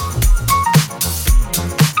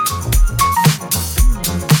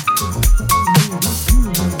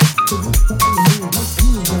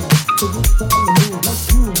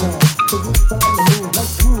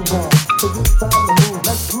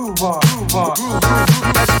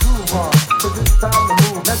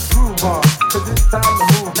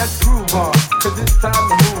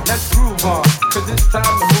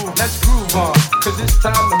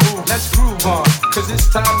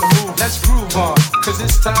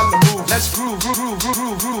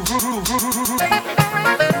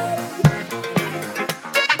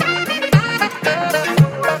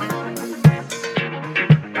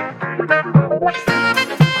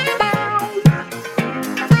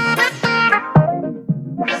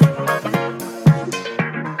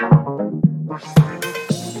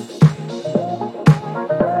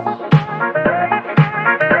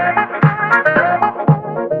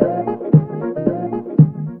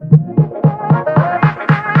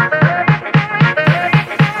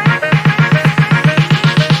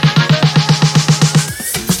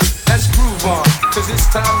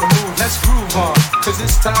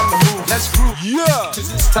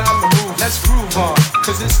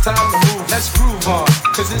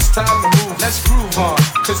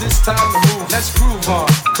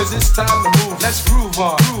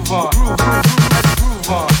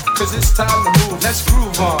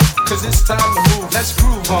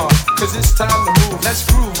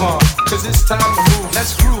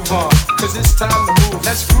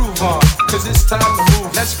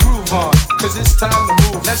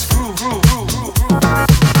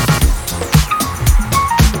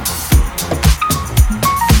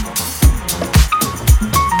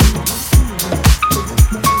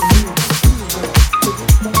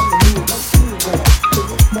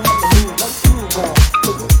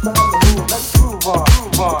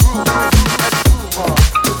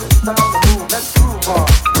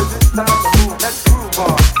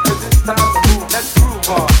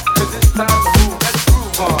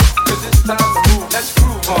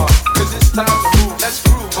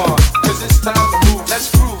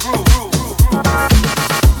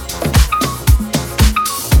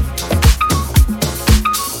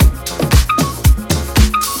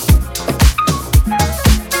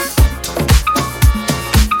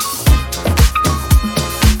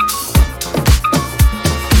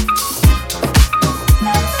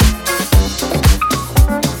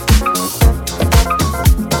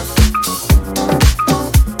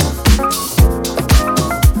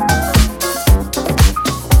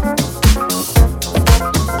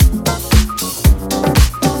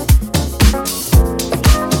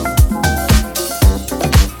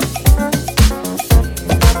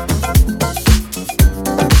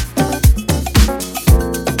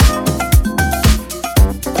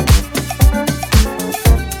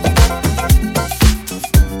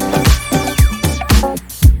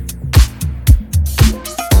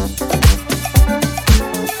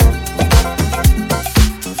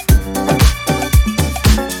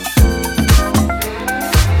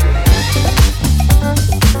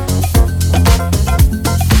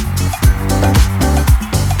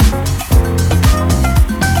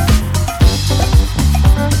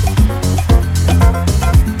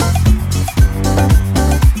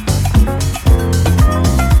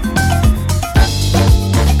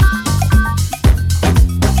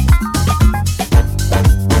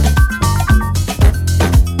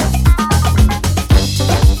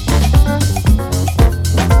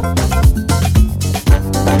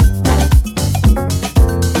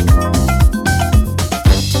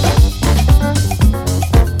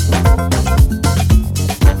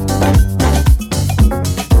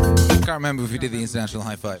 Remember if we did the international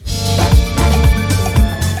high five.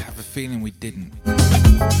 I have a feeling we didn't.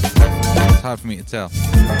 It's hard for me to tell.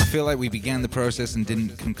 I feel like we began the process and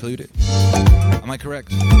didn't conclude it. Am I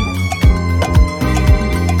correct?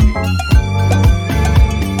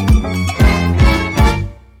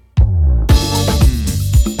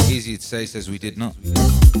 Easy to say, says we did not.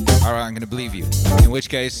 Alright, I'm going to believe you. In which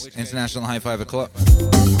case, international high five o'clock.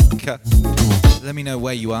 Cut. Let me know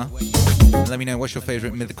where you are. And let me know what's your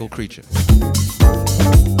favorite mythical creature.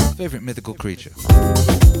 Favorite mythical creature?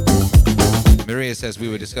 Maria says we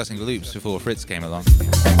were discussing loops before Fritz came along.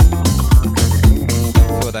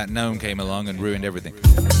 Before that gnome came along and ruined everything.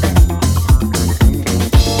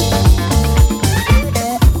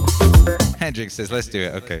 Hendrik says, let's do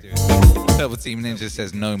it, okay. Double Team Ninja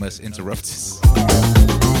says, Nomus interruptus.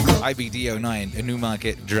 IBD09, a new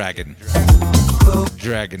market, Dragon.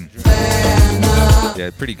 Dragon.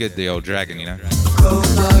 Yeah, pretty good, the old dragon, you know.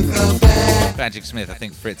 Magic Smith, I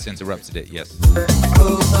think Fritz interrupted it, yes.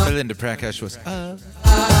 Belinda Prakash was,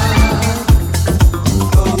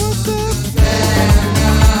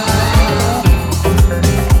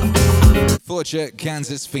 Fortune,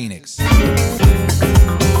 Kansas, Phoenix.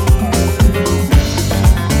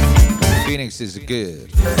 Phoenix is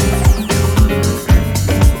good.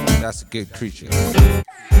 That's a good creature.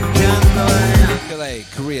 Calais,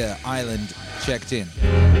 Korea, Island, checked in.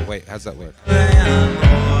 Wait, how's that work?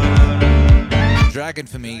 Dragon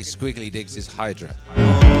for me, Squiggly Digs is Hydra.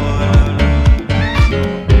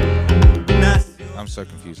 I'm so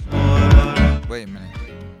confused. Wait a minute.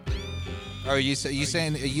 Oh, are you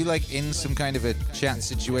saying, are you like in some kind of a chat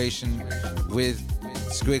situation with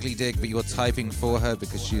Squiggly Dig, but you're typing for her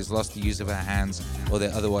because she has lost the use of her hands or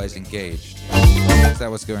they're otherwise engaged? Is that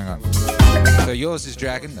what's going on? So yours is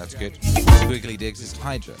Dragon, that's good. Squiggly Digs is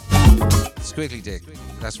Hydra. Squiggly Dig,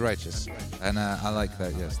 that's righteous. And I like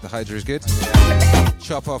that, yes. The Hydra is good.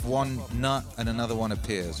 Chop off one nut and another one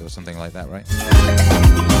appears or something like that, right?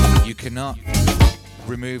 You cannot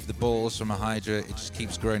remove the balls from a Hydra, it just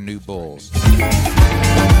keeps growing new balls.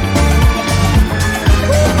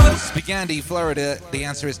 Spagandi, Florida, the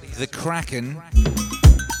answer is the Kraken.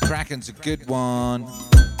 Kraken's a good one.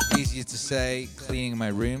 Easier to say. Cleaning my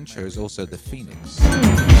room, chose also the Phoenix.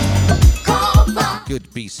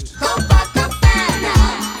 Good beast.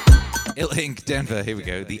 Ill Ink, Denver, here we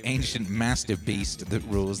go. The ancient master beast that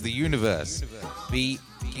rules the universe. Be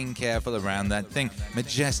fucking careful around that thing.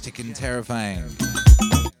 Majestic and terrifying.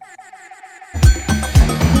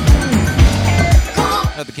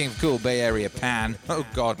 Not the king of cool, Bay Area, Pan. Oh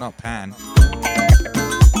god, not Pan.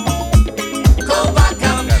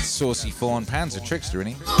 That's Saucy Fawn. Pan's a trickster,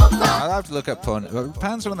 isn't he? I'll have to look up Pan.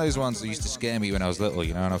 Pan's one of those ones that used to scare me when I was little,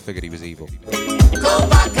 you know, and I figured he was evil.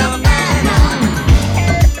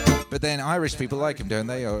 But then Irish people like him, don't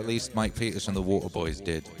they? Or at least Mike Peters from the Waterboys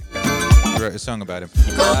did. He wrote a song about him.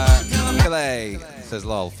 Calais says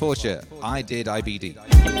lol. Fortune, I did IBD.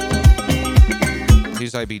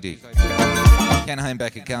 Who's IBD? Ken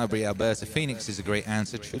Heimbecker, Calgary, Alberta. Phoenix is a great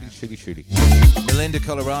answer. Truly. Melinda,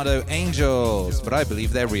 Colorado. Angels. But I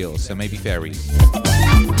believe they're real, so maybe fairies.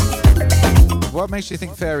 What makes you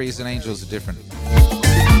think fairies and angels are different?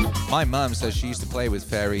 My mum says she used to play with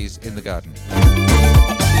fairies in the garden.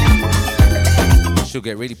 She'll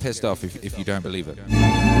get really pissed off if you don't believe it.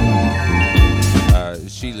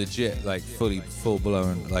 She legit, like,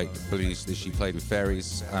 full-blown, like, believes that she played with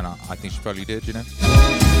fairies, and I think she probably did, you know?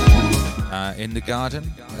 In the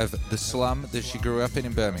garden of the slum that she grew up in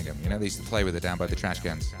Birmingham. You know, they used to play with her down by the trash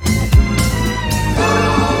cans.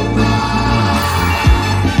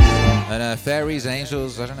 And fairies,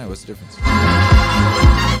 angels, I don't know, what's the difference?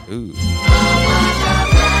 Ooh.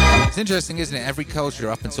 It's interesting, isn't it? Every culture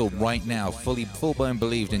up until right now full-blown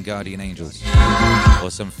believed in guardian angels. Or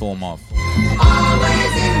some form of.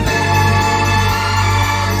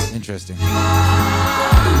 Interesting.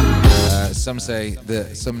 Some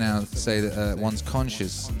now say that one's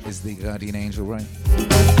conscience is the guardian angel, right?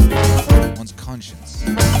 One's conscience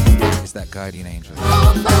is that guardian angel.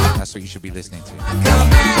 That's what you should be listening to.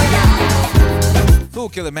 Fool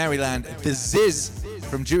Killer Maryland, the Ziz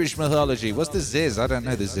from Jewish mythology. What's the Ziz? I don't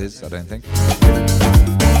know the Ziz, I don't think.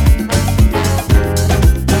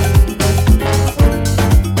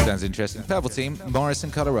 Sounds interesting. Purple Team, Morrison,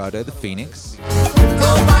 Colorado, the Phoenix.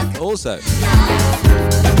 Also,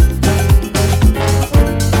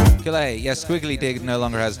 Calais, yes, Squiggly Dig no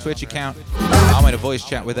longer has a Twitch account. I'm in a voice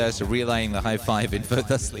chat with her, so relaying the high five info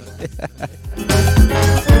thusly.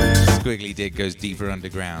 Squiggly Dig goes deeper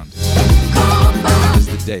underground as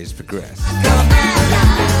the days progress.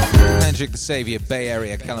 Hendrik the Savior, Bay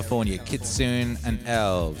Area, California, Kitsune and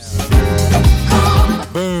Elves.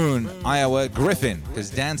 Boone, Iowa, Griffin, because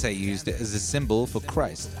Dante used it as a symbol for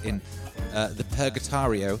Christ in the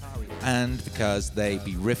Purgatorio, and because they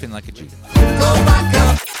be riffing like a Jew.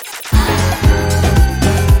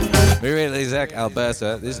 Muriel Isaac,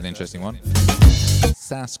 Alberta, this is an interesting one.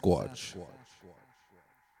 Sasquatch.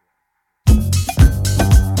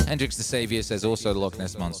 Hendrix the Savior says also the Loch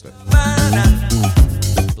Ness Monster.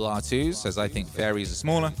 Blah2 says I think fairies are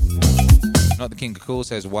smaller. Not the King of Cool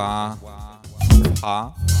says wah,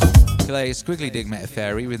 ha. Clay, Squiggly Dig met a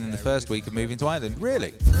fairy within the first week of moving to Ireland.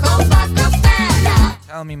 Really?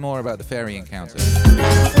 Tell me more about the fairy encounter.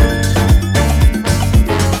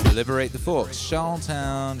 Liberate the Forks.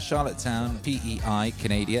 Charlottetown, PEI,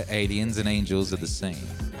 Canada, aliens and angels are the same.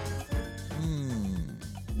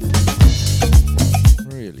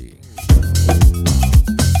 Really?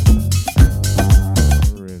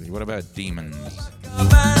 Really? What about demons?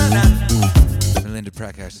 Melinda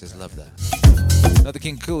Prakash says, love that. Another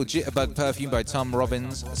King Cool, Jitterbug Perfume by Tom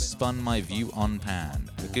Robbins, spun my view on pan.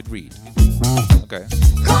 A good read. Okay.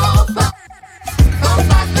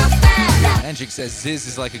 Hendrik says, Ziz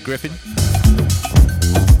is like a griffin.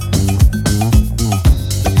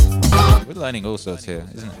 We're learning all sorts here,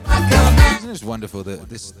 isn't it? Isn't it just wonderful that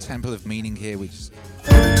this temple of meaning here, we're just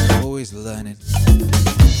always learning.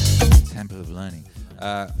 Temple of learning.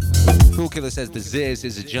 Fool Killer says the Ziz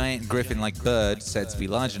is a giant griffin-like bird said to be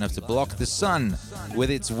large enough to block the sun with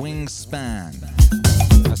its wingspan.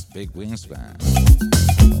 That's a big wingspan.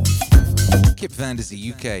 Kip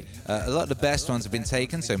Fantasy UK. A lot of the best ones have been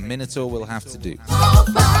taken, so Minotaur will have to do.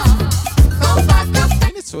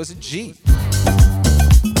 Minotaur's a G.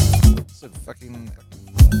 It's a fucking...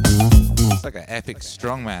 It's like an epic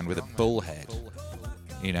strongman with a bull head.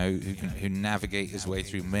 You know, who navigate his way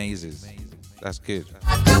through mazes. That's good.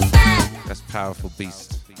 That's powerful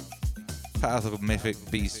beast. Powerful mythic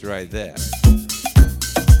beast right there.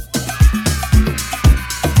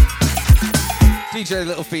 DJ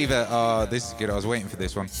Little Fever. Oh, this is good. I was waiting for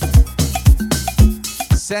this one.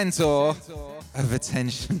 Centaur of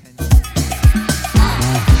Attention.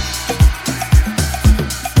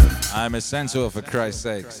 I'm a centaur for Christ's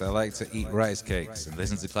sakes. I like to eat rice cakes and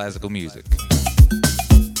listen to classical music.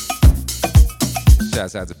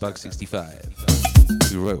 Shouts out to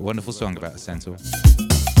Bug65, who wrote a wonderful song about a centaur.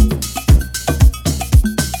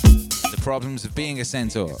 The problems of being a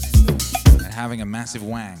centaur and having a massive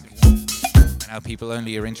wang. And how people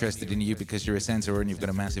only are interested in you because you're a centaur and you've got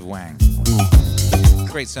a massive wang.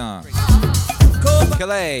 Great song.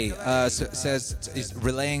 Calais says is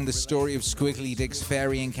relaying the story of Squiggly Dig's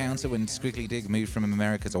fairy encounter when Squiggly Dig moved from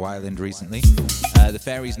America to Ireland recently. The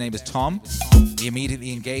fairy's name is Tom. He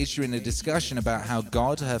immediately engaged her in a discussion about how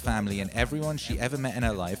God, her family, and everyone she ever met in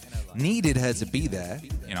her life needed her to be there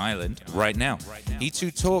in Ireland right now. He too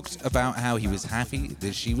talked about how he was happy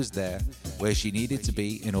that she was there where she needed to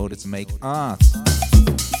be in order to make art.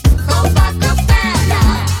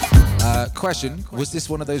 Question, was this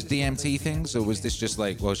one of those DMT things, or was this just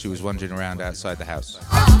like while she was wandering around outside the house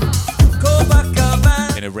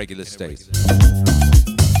in a regular state?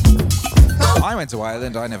 I went to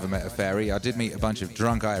Ireland, I never met a fairy. I did meet a bunch of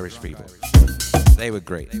drunk Irish people. They were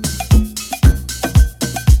great.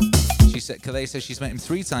 She said, Calais says she's met him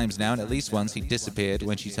 3 times now, and at least once he disappeared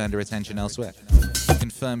when she turned her attention elsewhere.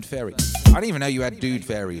 Confirmed fairy. I didn't even know you had dude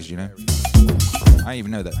fairies, you know? I didn't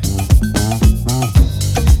even know that.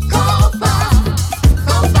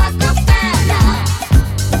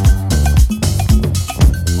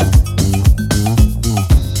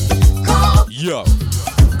 Yo.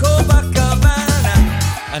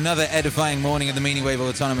 Another edifying morning in the Meaningwave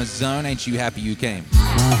Autonomous Zone. Ain't you happy you came?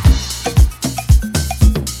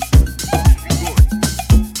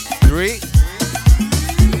 3,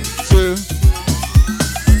 2,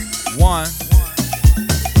 1.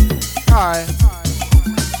 Hi.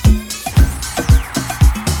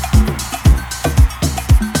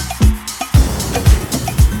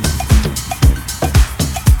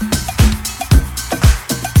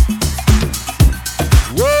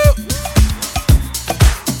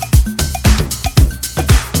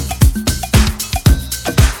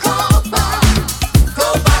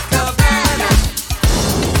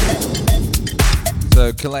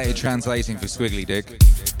 Calais translating for Squiggly Dig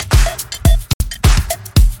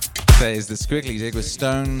says that Squiggly Dig was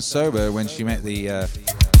stone sober when she met the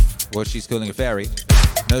what she's calling a fairy.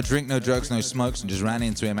 No drink, no drugs, no smokes, and just ran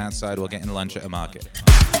into him outside while getting lunch at a market.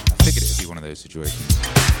 I figured it would be one of those situations.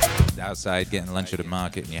 Outside getting lunch at a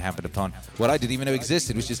market and you happened upon what I didn't even know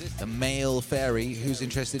existed, which is a male fairy who's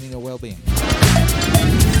interested in your well-being.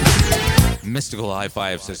 Mystical high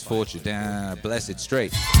five says Fortune. Blessed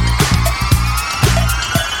straight.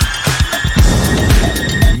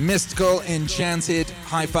 Mystical, enchanted,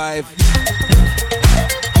 high five.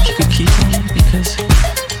 You could keep on because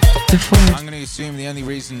I'm going to assume the only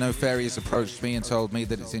reason no fairy has approached me and told me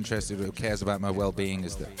that it's interested or cares about my well-being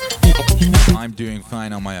is that I'm doing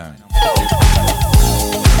fine on my own.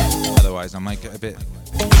 Otherwise, I might get a bit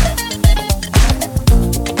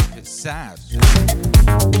sad.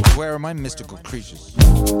 Where are my mystical creatures?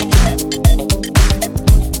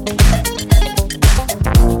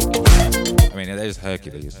 I mean, there's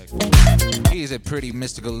Hercules. He's a pretty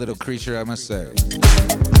mystical little creature, I must say.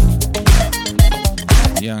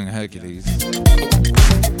 Young Hercules.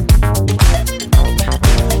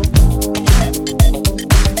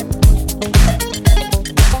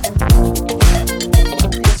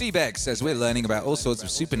 Seabeck says we're learning about all sorts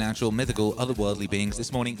of supernatural, mythical, otherworldly beings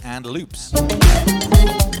this morning and loops.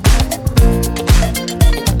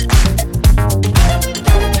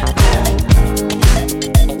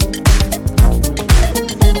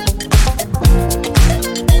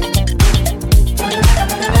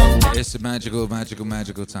 It's a magical, magical,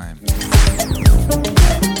 magical time.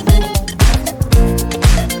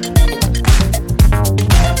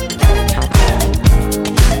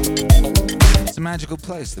 It's a magical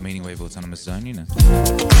place, the Meaningwave Autonomous Zone, you know.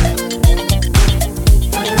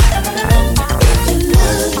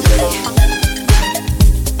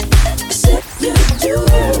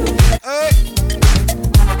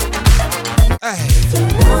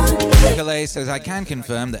 Nicolay says, I can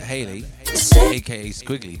confirm that Haley, aka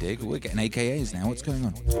Squiggly Dig, we're getting AKAs now, what's going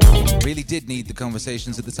on? Really did need the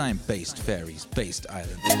conversations at the time. Based fairies, based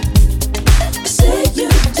island. Say you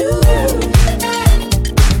do.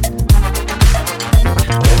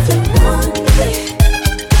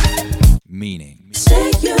 Meaning,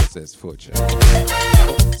 says Fortune.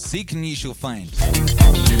 Seek and ye shall find.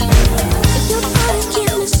 If your body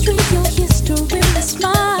chemistry, your history, the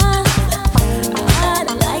smile. I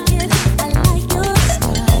like it, I like your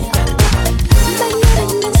style.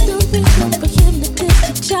 Magnetic mystery, but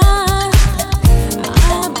hypnotist child.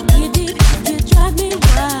 I'm giddy, you drive me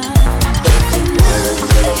wild. If you love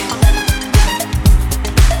me,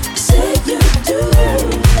 say you do.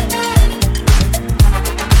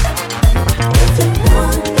 If you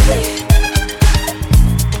want me,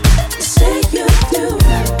 say you do.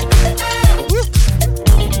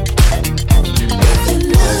 If you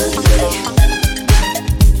love me,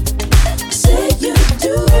 say you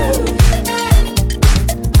do.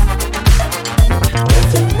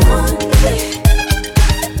 If you want me,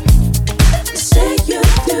 say you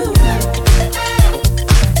do.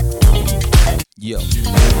 Yo.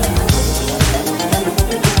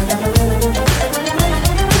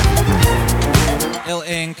 Il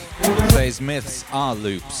Inc. says myths are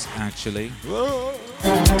loops, actually. To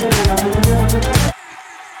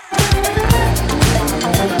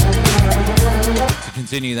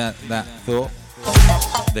continue that thought,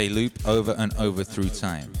 they loop over and over through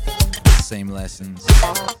time. Same lessons,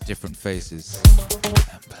 different faces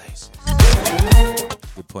and places.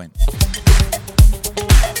 Good point.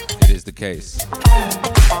 It is the case.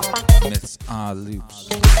 Myths are loops.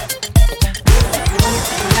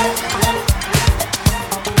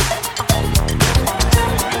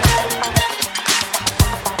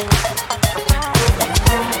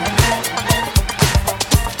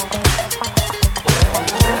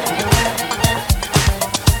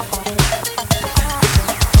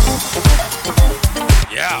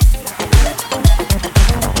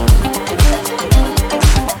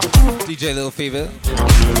 DJ Little Fever,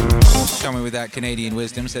 coming with that Canadian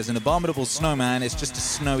wisdom, says an abominable snowman is just a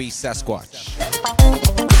snowy Sasquatch.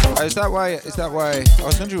 Is that why? I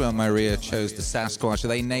was wondering why Maria chose the Sasquatch. Are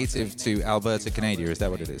they native to Alberta, Canada? Is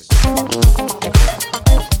that what it is?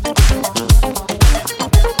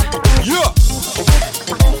 Yeah!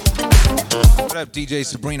 What up, DJ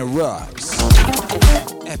Sabrina Rocks?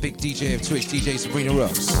 Epic DJ of Twitch, DJ Sabrina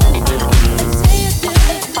Rocks.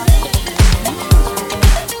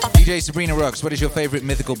 DJ Sabrina Rocks, what is your favorite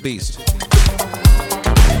mythical beast?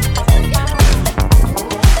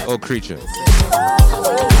 Or creature?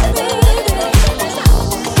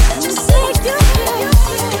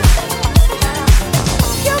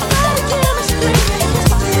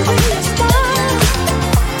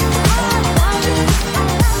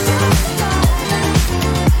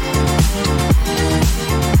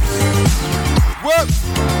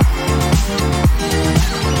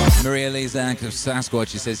 Maria Lezak of Sasquatch,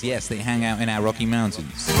 she says, yes, they hang out in our Rocky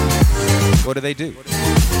Mountains. What do they do?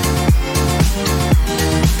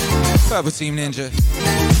 Purple Team Ninja,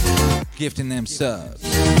 gifting them subs.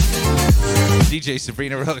 DJ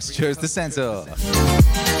Sabrina Rocks chose the centaur.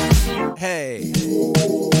 Hey,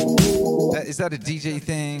 is that a DJ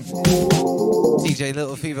thing? DJ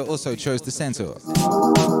Little Fever also chose the centaur.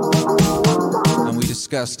 And we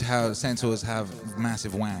discussed how centaurs have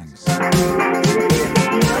massive wangs.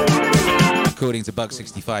 According to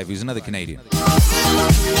Buck65, who's another Canadian.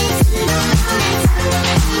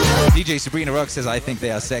 DJ Sabrina Rock says, I think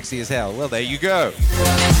they are sexy as hell. Well, there you go.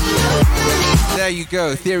 There you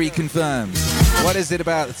go. Theory confirmed. What is it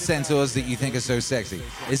about centaurs that you think are so sexy?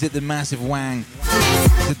 Is it the massive wang?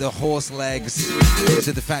 Is it the horse legs? Is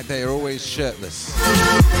it the fact they are always shirtless?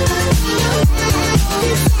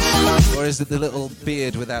 Or is it the little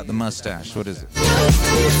beard without the mustache? What is it?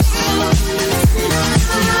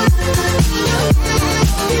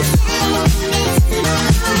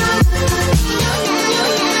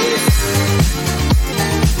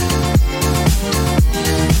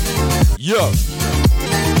 Yo!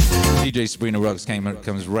 DJ Sabrina Rocks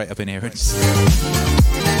comes right up in here and just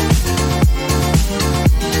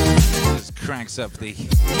cranks up the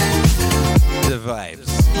vibes.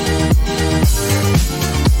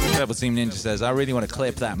 Purple Team Ninja says, I really want to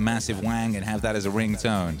clip that massive wang and have that as a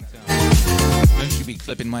ringtone. Don't you be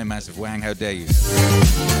clipping my massive wang, how dare you?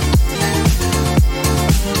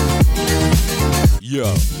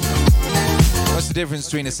 Yo. What's the difference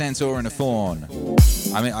between a centaur and a fawn?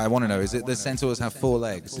 I mean, I want to know, is it the centaurs have 4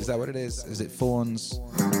 legs? Is that what it is? Is it fawns?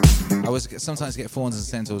 I sometimes get fawns and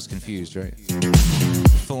centaurs confused, right?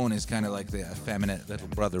 Fawn is kind of like the effeminate little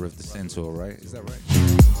brother of the centaur, right? Is that right?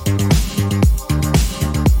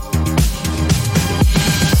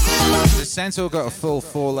 The centaur got a full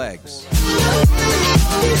 4 legs.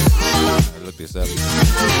 I'll look this up.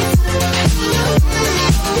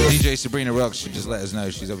 DJ Sabrina Rocks should just let us know.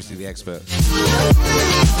 She's obviously the expert.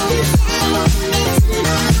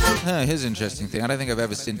 Here's an interesting thing. I don't think I've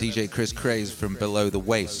ever seen DJ Chris Craze from below the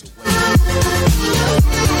waist.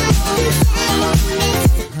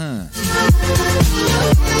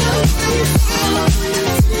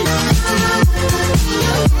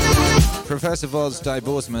 Professor Voz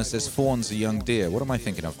Diborsma says fawns are young deer. What am I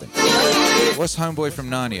thinking of then? What's homeboy from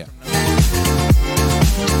Narnia?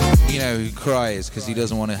 You know, who cries because he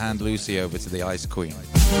doesn't want to hand Lucy over to the Ice Queen.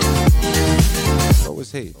 What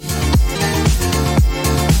was he?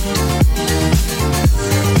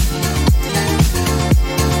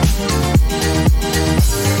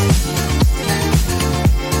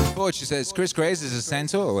 Fortune says, Chris Grace is a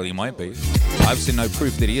centaur? Well, he might be. I've seen no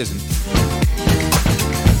proof that he isn't.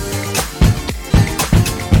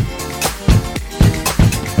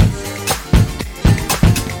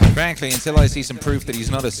 Frankly, until I see some proof that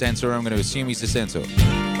he's not a centaur, I'm going to assume he's a centaur. If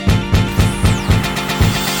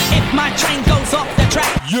my train goes off the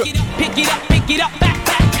track, yeah. Pick it up, back.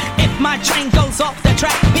 If my train goes off the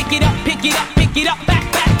track, pick it up, back.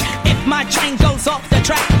 If my train goes off the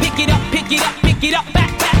track, pick it up, back. Pick it up.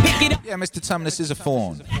 Yeah, Mr. Tumnus is a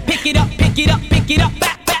fawn. Pick it up, back.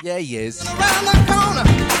 Yeah, he is. Around the corner,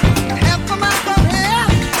 half a mile from here,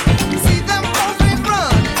 see them always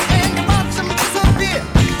run, and you watch them disappear.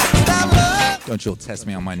 Don't you all test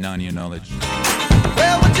me on my Narnia knowledge.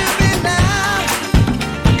 Where would you be now?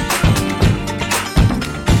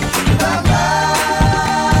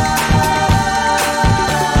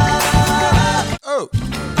 Oh!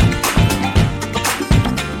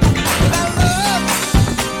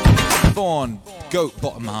 Fawn, goat,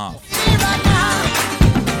 bottom half.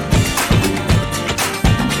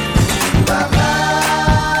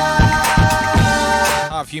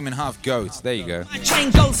 Half human, half goat. There you go. My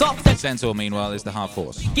train goes off the Centaur, meanwhile, is the half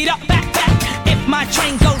horse. Pick it up, back. If my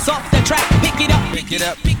train goes off the track, pick it up,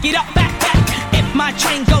 back. If my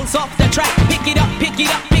train goes off the track, pick it up, back.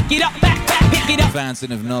 Pick it up.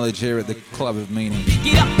 Fountain of knowledge here at the Club of Meaning. Pick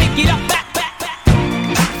it up, back.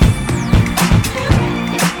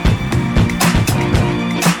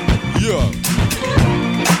 Yeah.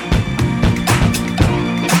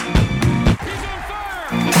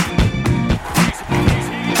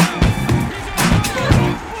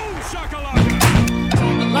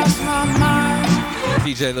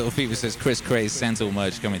 DJ Little Fever says Chris Craze Centaur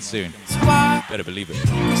merch coming soon. Better believe it.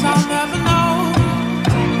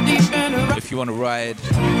 If you want to ride,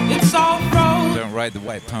 don't ride the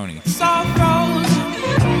white pony. It's all frozen,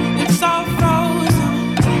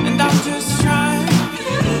 and I'm just trying.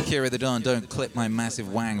 Kira the Dawn, don't clip my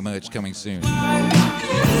massive wang merch coming soon. Why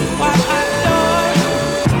I thought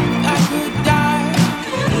I could die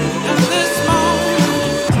in this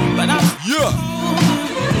moment, but I'm still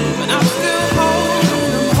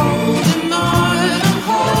holding on.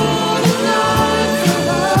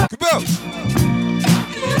 Come on!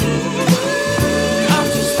 I'm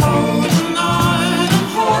just holding on.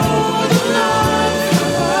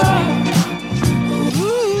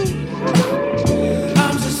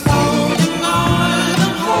 I'm just holding on.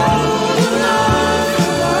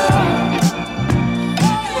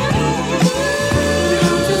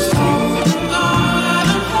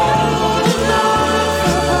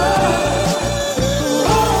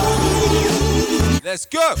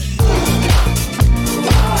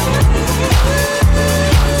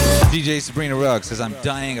 DJ Sabrina Rock says, I'm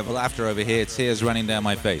dying of laughter over here, tears running down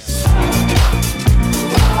my face.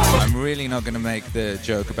 I'm really not going to make the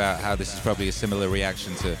joke about how this is probably a similar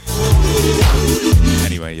reaction to...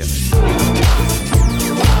 Anyway, yeah.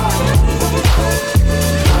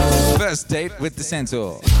 First date with the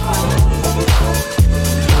centaur.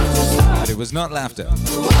 But it was not laughter.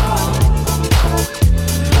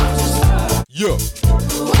 Yo!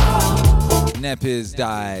 Nepiz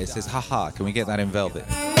Die says, haha, can we get that in velvet?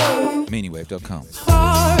 Meaningwave.com.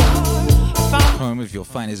 Home of your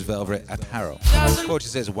finest velvet apparel. Fortune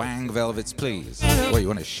says, wang velvets, please. What, you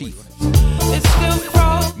want a sheath?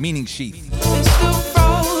 Meaning sheath. It's still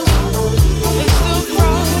froze. It's still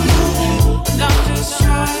froze. And I'm just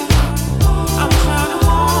trying. I'm trying to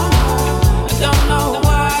warm. I don't know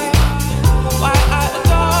why. Why I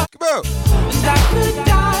adore. Come on. And I could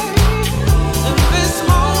die in this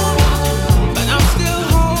moment. But I'm still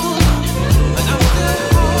holding. But I'm still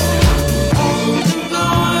holding. Holding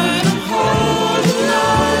on. I'm holding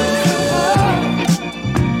on.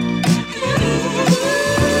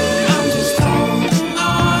 I'm just holding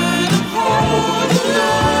on. I'm holding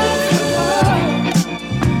on.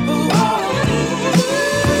 Ooh, oh.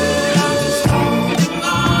 I'm just holding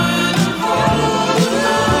on. I'm holding on.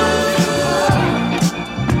 I'm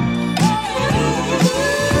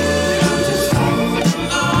just holding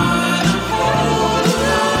on.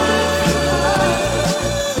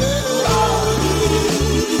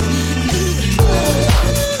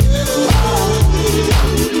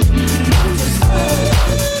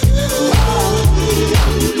 I'm holding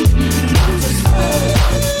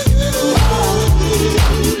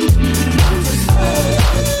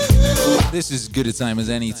This is as good a time as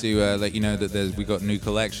any to let you know that we got a new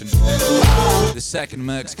collection. The second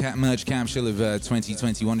merch capsule of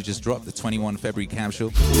 2021 just dropped, the 21 February capsule.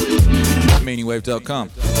 Meaningwave.com.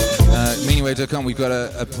 Meaningwave.com, we've got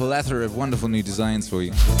a plethora of wonderful new designs for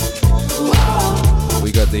you.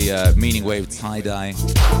 We got the Meaningwave tie-dye.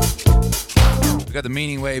 We got the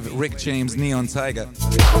Meaningwave Rick James Neon Tiger.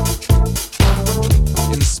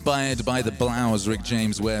 Inspired by the blouse Rick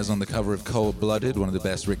James wears on the cover of Cold Blooded, one of the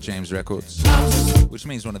best Rick James records. Which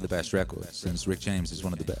means one of the best records, since Rick James is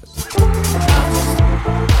one of the best.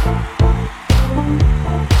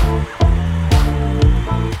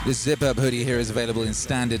 This zip-up hoodie here is available in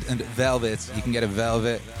standard and velvet. You can get a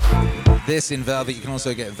velvet. This in velvet. You can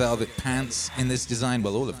also get velvet pants in this design.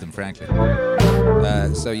 Well, all of them, frankly.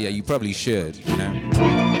 So yeah, you probably should, you know.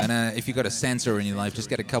 And if you've got a centaur in your life, just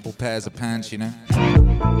get a couple pairs of pants, you know.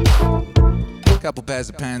 A couple pairs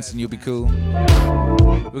of pants and you'll be cool.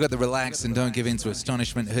 We've got the Relax and Don't Give In to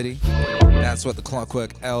Astonishment hoodie. That's what the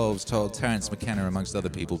Clockwork Elves told Terence McKenna, amongst other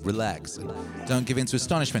people. Relax and don't give in to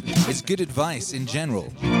astonishment. It's good advice in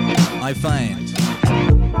general, I find.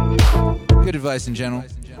 Good advice in general.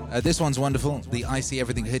 This one's wonderful. The I See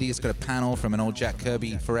Everything hoodie. It's got a panel from an old Jack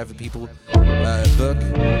Kirby Forever People book.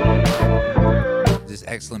 This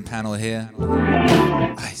excellent panel here.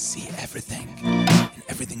 I see everything. And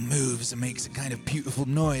everything moves and makes a kind of beautiful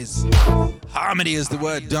noise. Harmony is the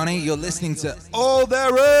word, Donnie. You're listening to All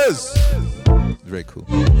There Is. Very cool.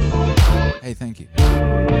 Hey, thank you.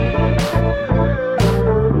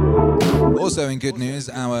 Also in good news,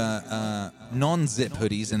 our non-zip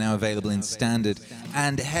hoodies are now available in standard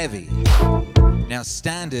and heavy. Now,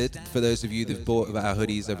 standard, for those of you that've bought our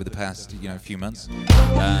hoodies over the past, few months,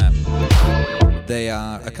 they're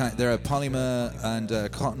a polymer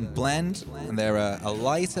and cotton blend, and they're a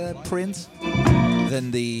lighter print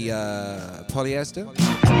than the polyester,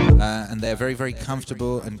 and they're very, very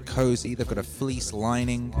comfortable and cozy. They've got a fleece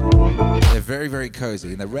lining. They're very, very cozy,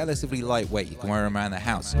 and they're relatively lightweight. You can wear them around the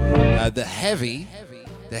house. The heavy,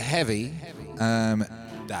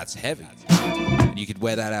 that's heavy. And you could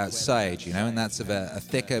wear that outside, and that's of a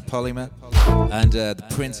thicker polymer. And the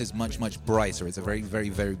print is much, much brighter. It's a very, very,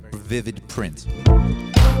 very vivid print.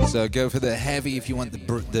 So go for the heavy if you want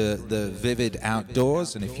the vivid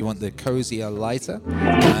outdoors, and if you want the cozier, lighter,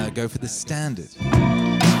 go for the standard.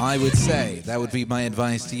 I would say that would be my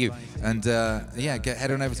advice to you. And head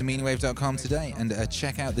on over to meaningwave.com today and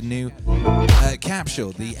check out the new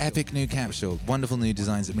capsule, the epic new capsule. Wonderful new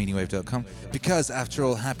designs at meaningwave.com, because after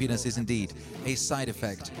all, happiness is indeed a side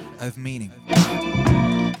effect of meaning.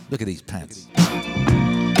 Look at these pants.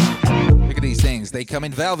 Look at these things. They come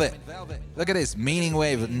in velvet. Look at this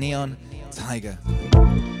Meaningwave Neon Tiger.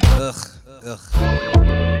 Ugh.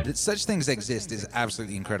 That such things exist is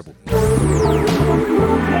absolutely incredible.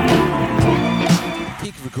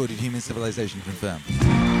 Peak of recorded human civilization confirmed.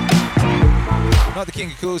 Not the King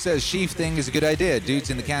of Cool says sheaf thing is a good idea. Dudes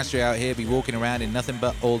in the Castro out here be walking around in nothing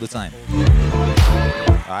but all the time.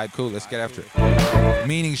 right, cool. Let's get after it.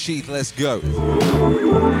 Meaning sheath. Let's go.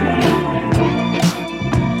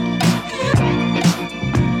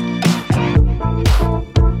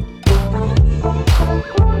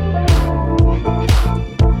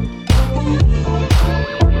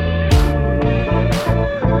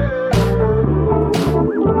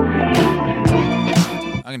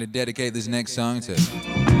 I'm gonna dedicate this next song to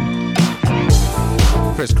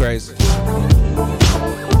Chris Craze.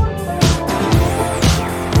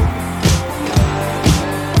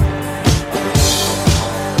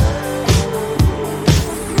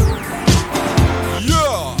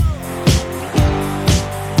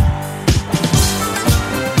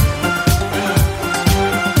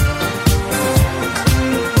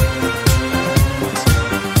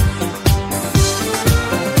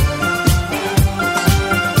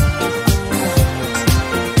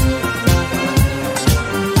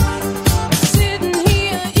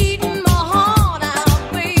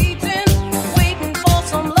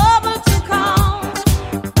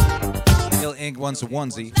 Wants a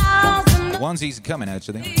onesie. Onesies are coming,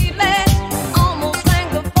 actually.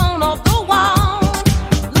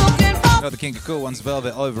 The King of Cool wants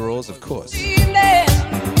velvet overalls, of course.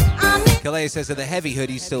 Calais says that the heavy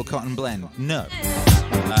hoodie's still cotton blend. No.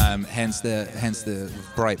 Hence the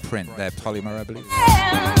bright print. They're polymer, I believe.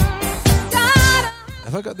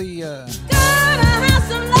 Have I got the...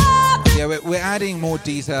 Yeah, we're adding more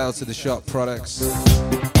detail to the shop products.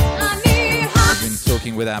 We've been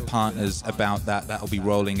talking with our partners about that. That'll be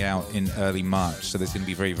rolling out in early March. So there's going to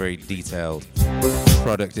be very, very detailed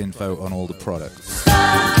product info on all the products.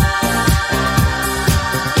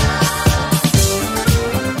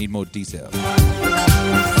 Need more detail.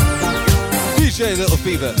 DJ Little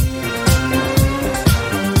Fever.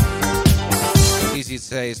 Easy to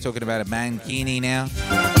say, is talking about a mankini now.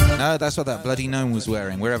 No, that's what that bloody gnome was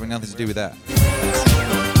wearing. We're having nothing to do with that.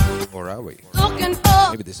 Or are we?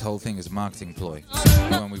 Maybe this whole thing is a marketing ploy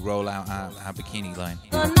when we roll out our bikini line.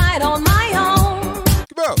 Come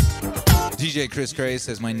on! DJ Chris Craze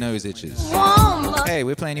says my nose itches. Hey,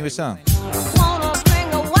 we're playing you a song.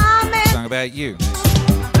 Song about you.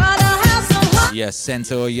 Yes,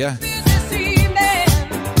 Centaur, yeah.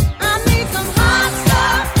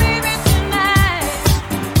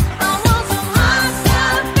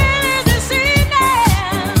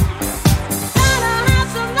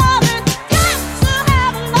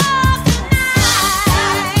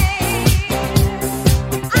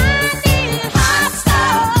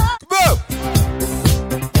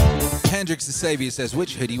 Hendrix the Savior says,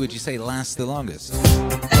 which hoodie would you say lasts the longest?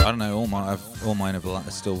 I don't know, all mine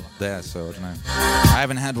are still there, so I don't know. I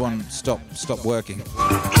haven't had one stop working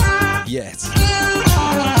yet.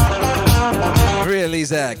 Maria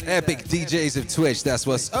Lizak, epic DJs of Twitch, that's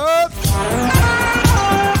what's up!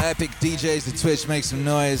 Epic DJs of Twitch, make some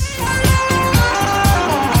noise.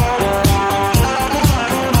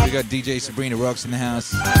 We got DJ Sabrina Rocks in the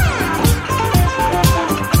house.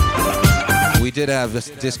 We did have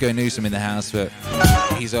Disco Newsom in the house, but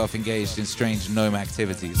he's off engaged in strange gnome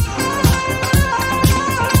activities. We've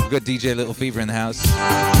got DJ Little Fever in the house.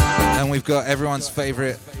 And we've got everyone's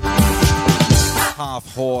favorite half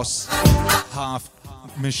horse, half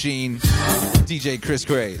machine, DJ Chris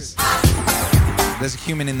Craze. There's a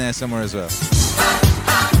human in there somewhere as well.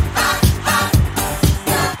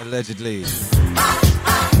 Allegedly.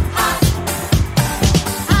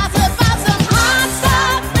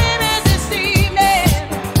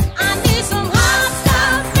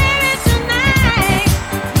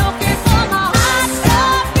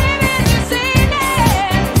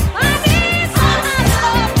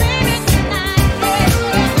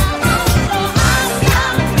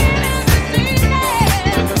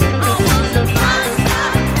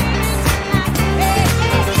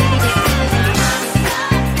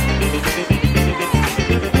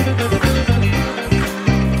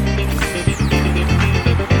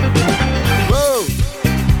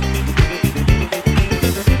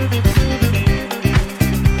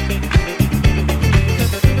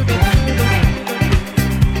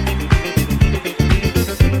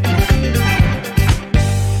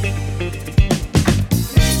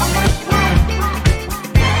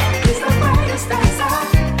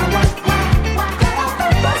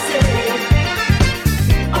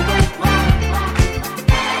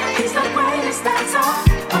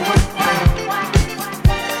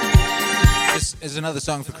 Another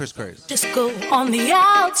song for Chris Craze. Disco on the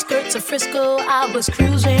outskirts of Frisco, I was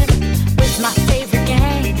cruising with my favorite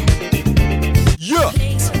gang. Yeah. The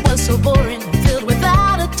place was so boring, filled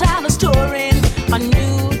without a time of storing. I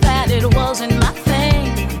knew that it wasn't my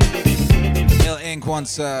thing.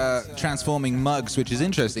 wants transforming mugs, which is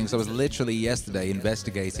interesting. So I was literally yesterday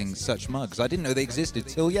investigating such mugs. I didn't know they existed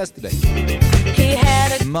till yesterday. He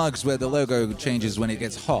had a Mugs where the logo changes when it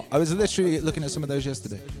gets hot. I was literally looking at some of those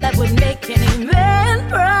yesterday. that would make any man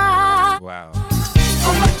proud. Wow.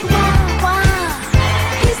 Oh,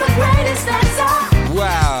 wow. He's the greatest, that's all.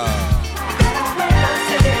 Wow.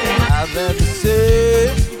 I've ever seen.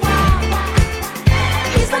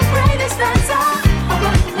 He's the greatest, that's all.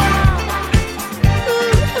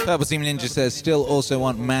 Purple Seam Ninja says, still also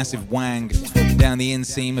want massive wang down the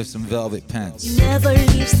inseam of some velvet pants. Never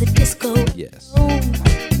leaves the disco. Yes.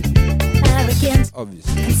 Arrogance,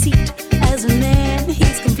 Obviously. conceit. As a man,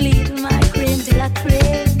 he's complete. My creme de la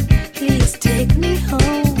creme. Please take me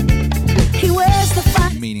home. He wears the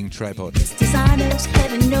finest Meaning tripod. designers,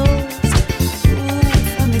 heaven knows. Ooh,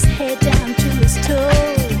 from his head down to his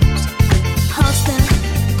toes. Halston,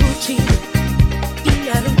 Gucci,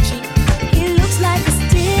 Fiorucci. He looks like a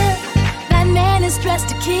steal. That man is dressed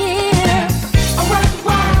to kill. Oh,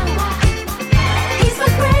 wow. He's the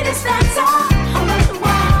greatest, that's all. Oh,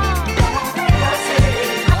 wow.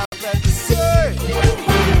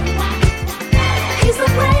 He's the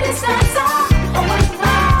greatest, that's all. Oh,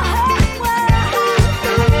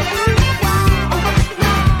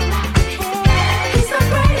 he's the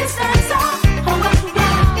greatest, that's all. Oh,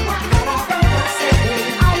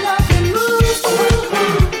 I love him moves.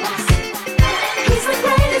 He's the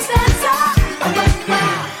greatest, that's all.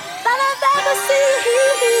 That I've ever seen.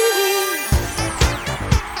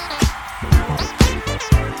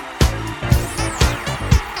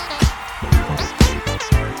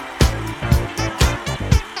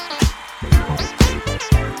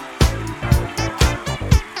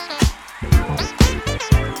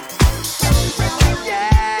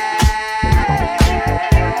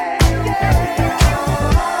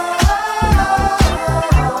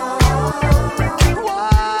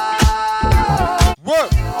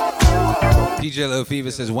 DJ Low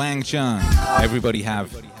Fever says, Wang Chung. Everybody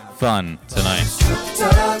have fun tonight.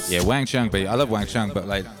 Yeah, Wang Chung, baby. I love Wang Chung, but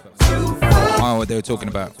like, oh, what they were talking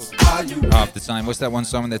about half the time. What's that one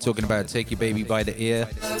song they're talking about? Take your baby by the ear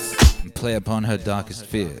and play upon her darkest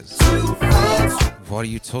fears. What are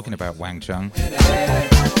you talking about, Wang Chung?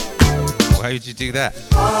 Why would you do that?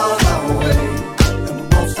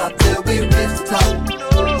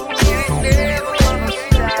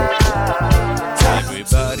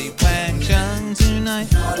 Everybody Wang Chung tonight.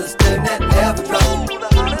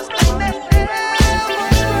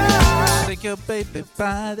 Take your baby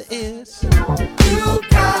by the ears. You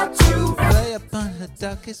got to play upon her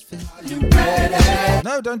darkest fear. You ready?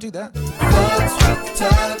 No, don't do that. You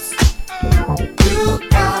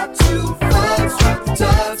got to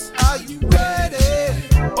fucks. Are you ready?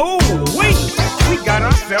 Oh, wait, we got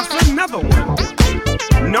ourselves another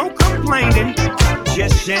one. No complaining,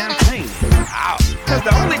 just champagne. Cause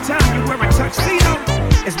the only time you wear a tuxedo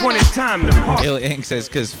is when it's time to party. Ill Ink says,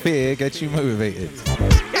 cause fear gets you motivated.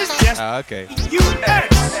 It's just Okay.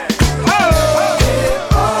 US.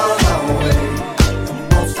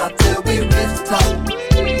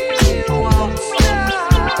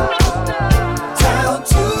 Down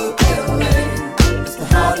to LA, it's the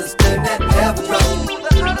hardest thing that ever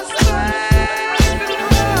drove.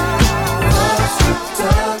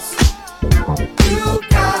 You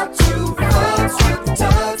got to fuss with the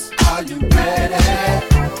tugs. Are you ready?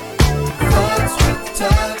 Fuss with the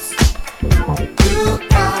tugs. You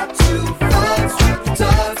got to fuss with the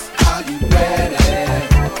tugs. Are you ready?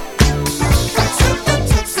 Fuss with the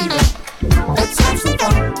tuxedo. Let's have some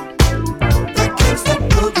fun. The Kingston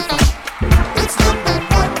Boogie Funk. It's number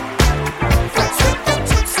one. Fuss with the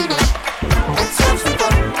tuxedo. Let's have some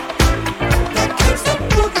fun. The Kingston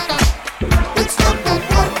Boogie Funk. It's number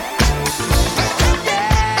one.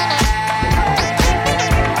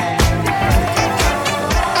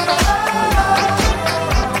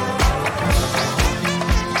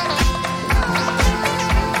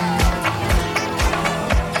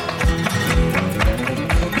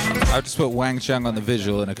 I just put Wang Chung on the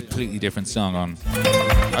visual and a completely different song on.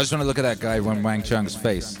 I just want to look at that guy on Wang Chung's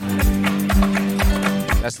face.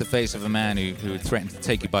 That's the face of a man who would threaten to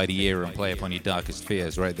take you by the ear and play upon your darkest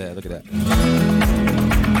fears right there. Look at that.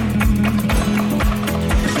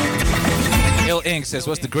 Ill Ink says,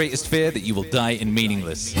 what's the greatest fear? That you will die in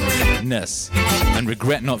meaninglessness and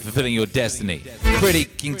regret not fulfilling your destiny. Pretty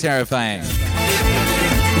fucking terrifying.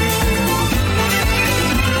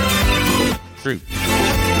 True.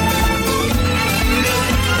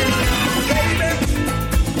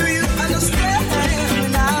 Do you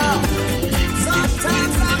understand now?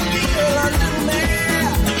 Sometimes I feel a little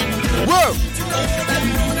mad. Whoa! To know that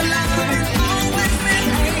you're the light, always been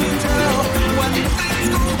angel. One thing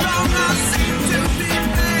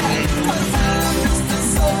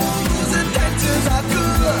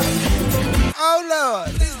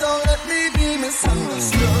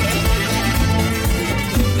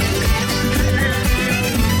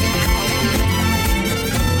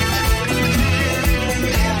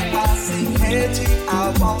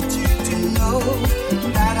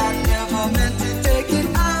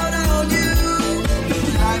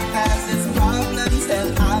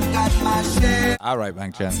All right,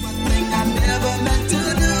 Bank Chan. Thing I never meant to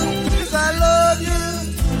do, 'cause I love you,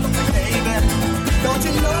 baby. Don't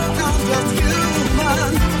you know I'm just human,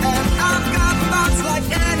 and I've got thoughts like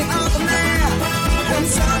any other man. And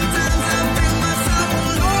sometimes I feel myself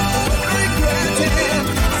alone, regretting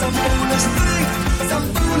some foolish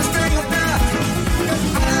thing I've done. 'Cause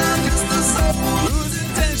I'm just a soul whose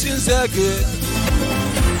intentions are good.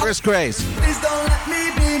 Chris Grace. Please don't let me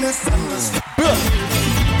be misunderstood.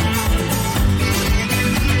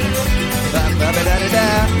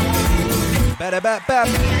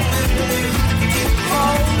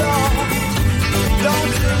 Oh Lord,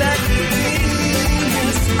 don't you let me be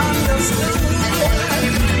misunderstood. Don't let me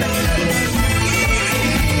be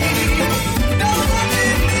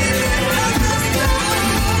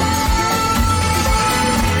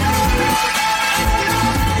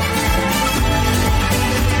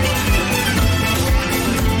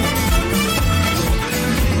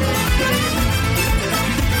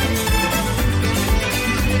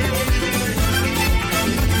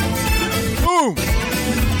Boom!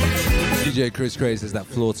 DJ Chris Grace is that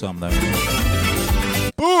floor tom though.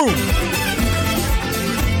 Boom!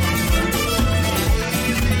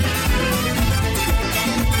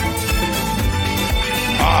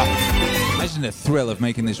 Imagine the thrill of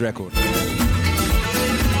making this record.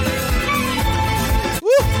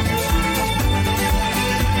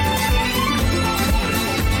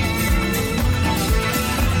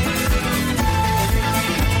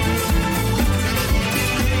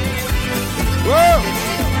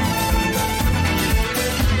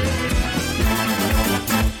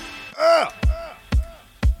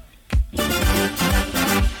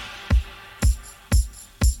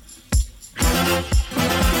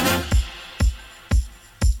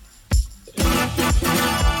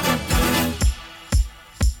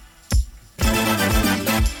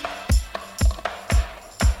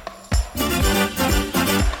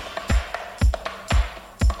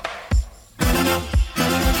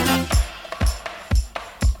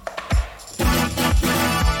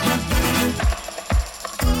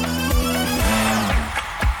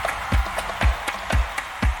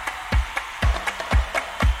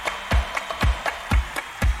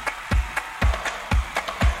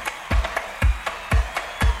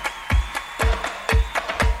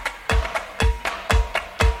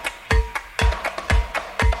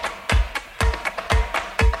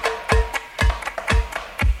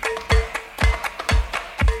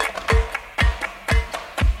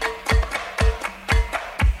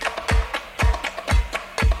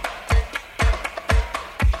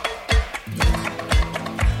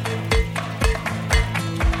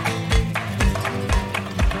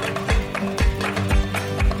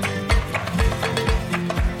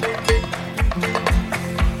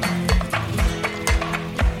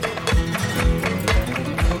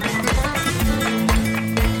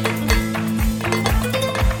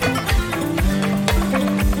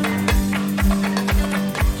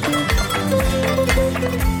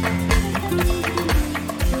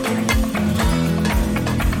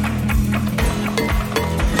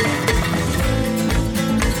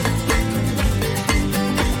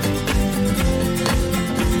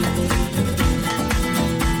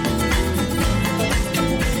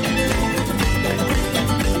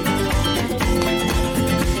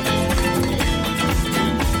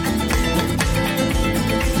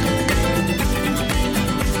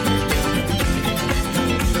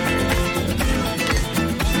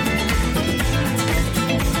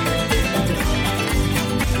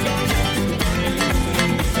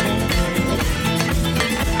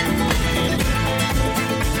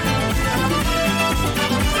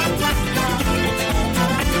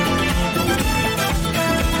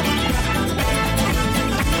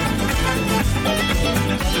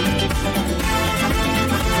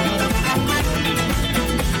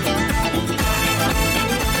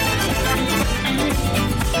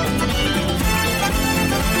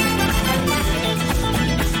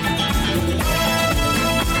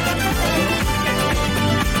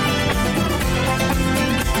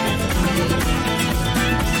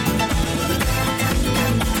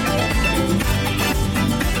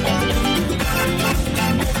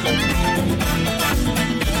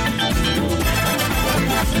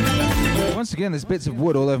 Once again, there's bits of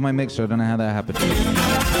wood all over my mixer. I don't know how that happened.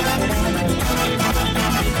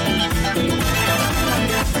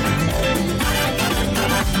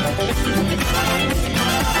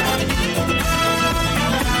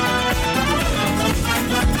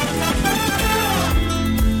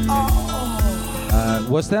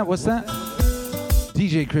 What's that? What's that?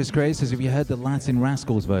 DJ Chris Gray says, have you heard the Latin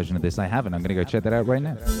Rascals version of this? I haven't. I'm going to go check that out right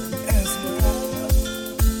now.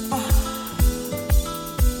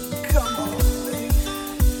 Come on, baby.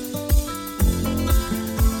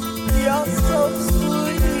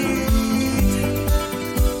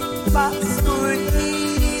 my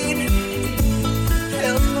screen.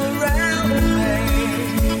 Help around me.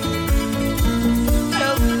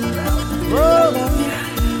 Help around me.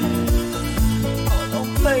 Oh,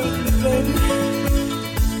 don't play with me, baby.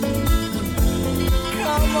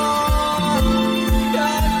 Come on,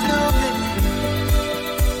 gotta do it.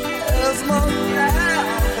 There's more now.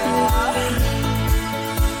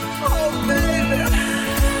 Oh, baby.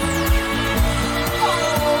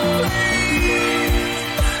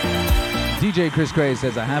 DJ Chris Gray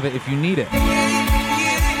says, I have it if you need it.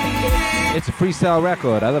 It's a freestyle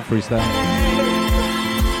record. I love freestyle.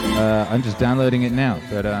 I'm just downloading it now.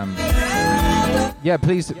 But yeah,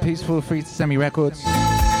 please feel free to send me records.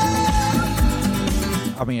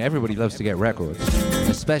 I mean, everybody loves to get records,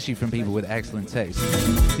 especially from people with excellent taste.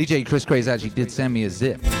 DJ Chris Gray actually did send me a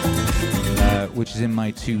zip, which is in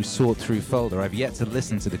my to sort through folder. I've yet to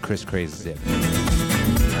listen to the Chris Gray zip. And,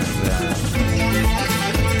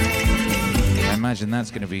 I imagine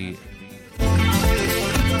that's going to be,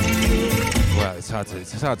 well, it's hard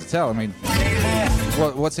to tell. I mean,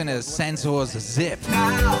 what's in a Centaur's zip?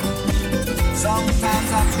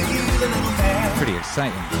 Pretty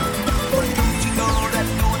exciting.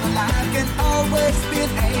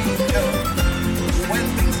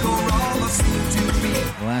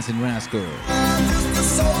 Latin Rascal.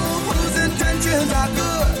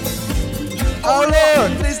 Oh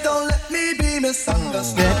Lord! Please don't let me be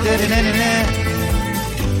misunderstood.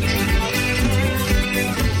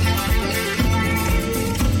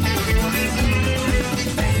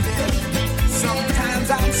 Sometimes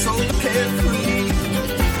I'm so carefree.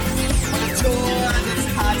 The joy is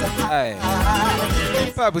hard to hide.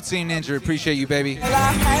 Hey, Bible Team Ninja, appreciate you, baby. All I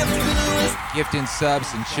have to do is Gifting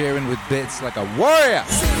subs and cheering with bits like a warrior.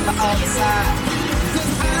 sing my outside.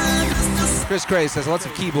 'Cause I'm just a Chris Gray says lots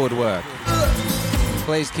of keyboard work.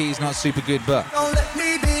 Plays keys, not super good, but. Don't let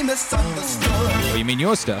me be misunderstood. Well, you mean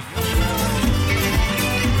your stuff?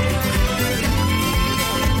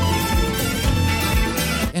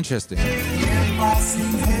 Interesting.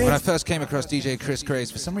 When I first came across DJ Chris Gray,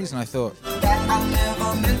 for some reason I thought, That I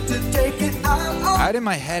never meant to take it out. I had in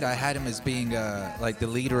my head, I had him as being like the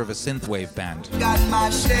leader of a synthwave band. Got my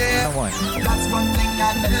share. I don't know why. That's one thing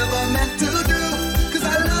I never meant to do. 'Cause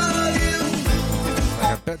I love you.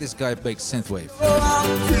 Like, I bet this guy makes synthwave. Oh,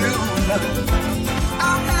 I'm too. I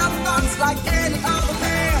have thoughts like any other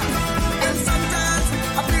man. And sometimes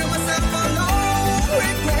I feel myself alone,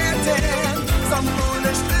 regretting some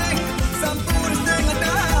foolish thing I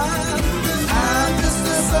done. I'm just a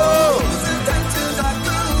soul whose intentions are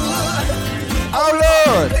good. Oh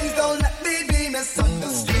Lord! Please don't let me be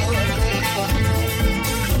misunderstood.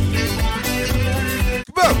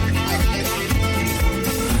 Come on!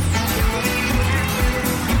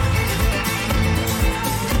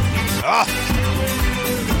 Ah!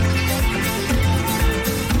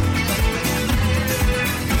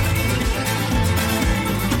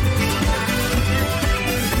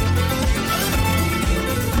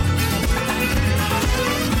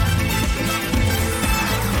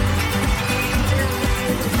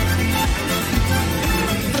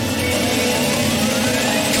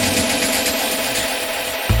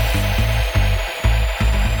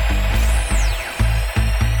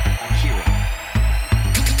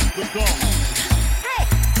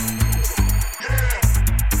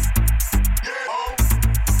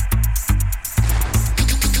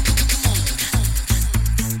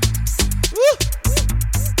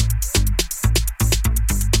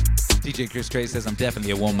 DJ Chris Gray says I'm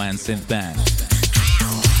definitely a one-man synth band.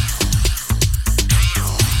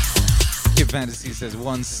 Kid Fantasy says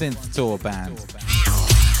one synth tour band.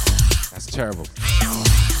 That's terrible.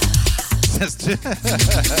 That's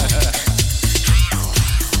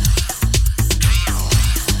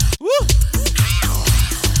Woo!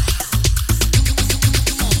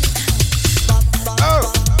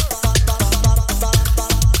 Oh!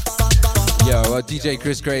 Yo, DJ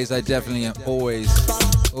Chris Gray's, I definitely always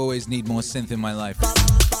need more synth in my life.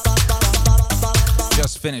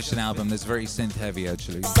 Just finished an album that's very synth heavy,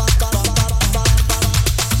 actually.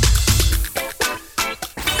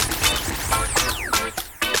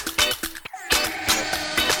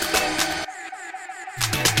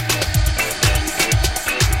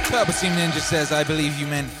 Purple Team Ninja says, I believe you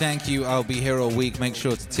meant thank you, I'll be here all week. Make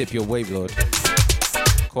sure to tip your wave lord.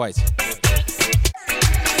 Quite.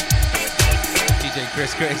 DJ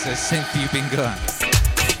Chris Gray says, synth you been gone.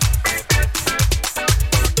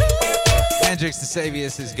 Hendrix the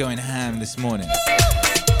Savius is going ham this morning.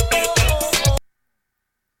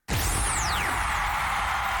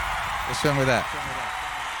 What's wrong with that?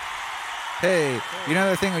 Hey, you know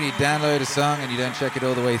the thing when you download a song and you don't check it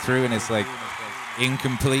all the way through and it's like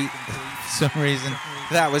incomplete for some reason.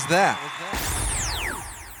 That was that.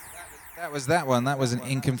 That was that one. That was an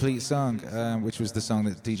incomplete song, which was the song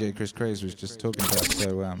that DJ Chris Craze was just talking about.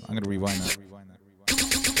 So I'm going to rewind that.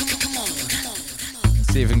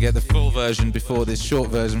 Let's see if we can get the full version before this short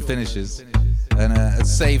version finishes, and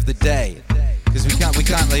save the day. Because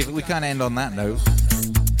we can't end on that note.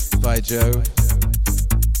 By Joe.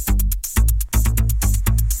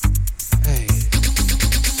 Hey.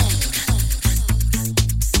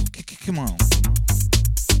 Come on.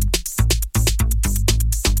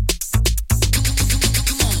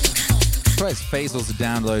 Try it's Faisal's to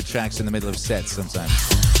download tracks in the middle of sets sometimes.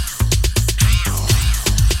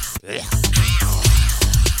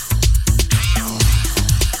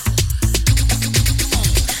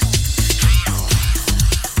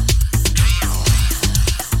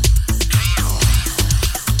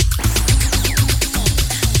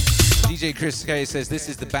 DJ Chris K says this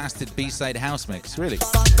is the bastard B-side house mix. Really?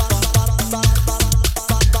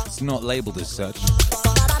 It's not labeled as such.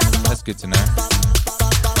 That's good to know.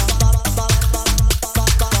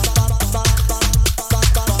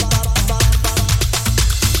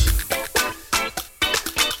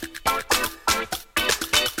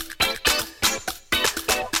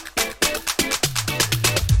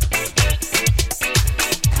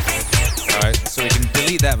 Alright, so we can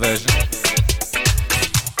delete that version.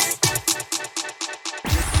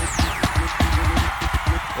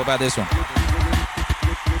 What about this one?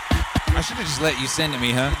 I should have just let you send it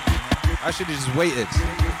me, huh? I should have just waited.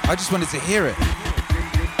 I just wanted to hear it.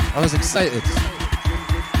 I was excited.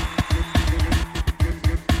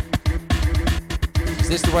 Is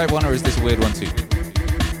this the right one or is this a weird one too?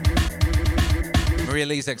 Maria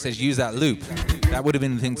Lezak says use that loop. That would have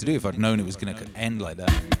been the thing to do if I'd known it was going to end like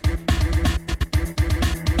that.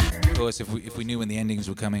 Of course, if we knew when the endings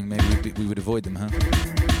were coming, maybe we would avoid them, huh?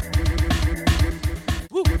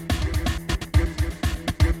 Woo.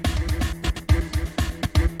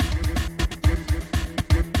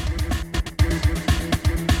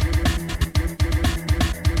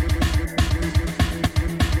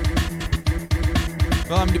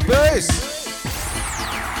 I'm the bass.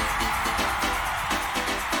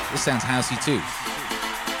 This sounds housey too.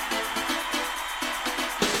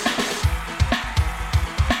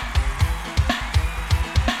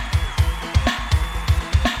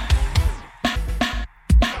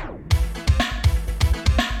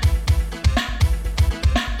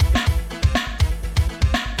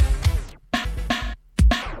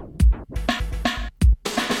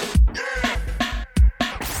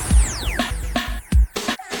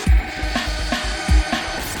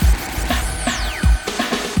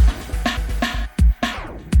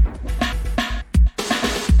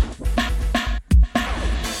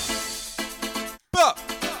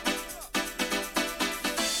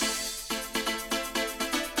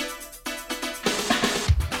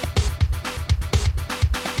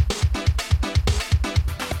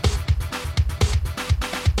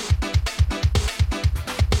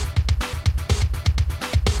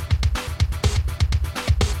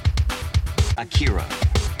 Akira.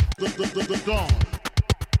 Gone.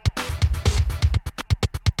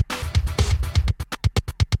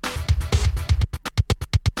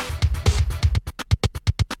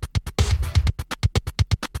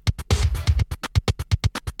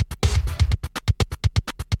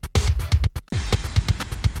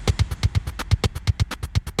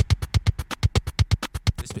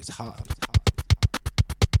 This bit's hard.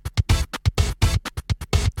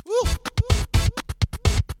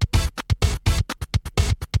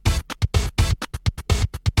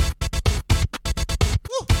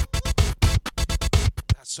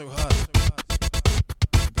 So hard.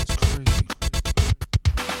 That's crazy.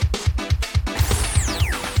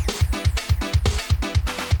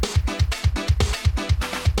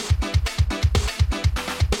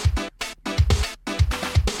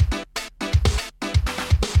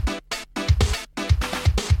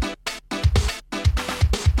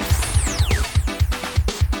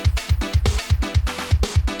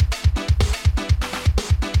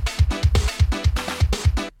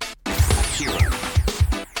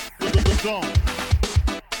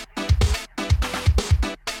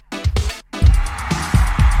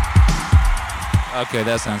 Okay,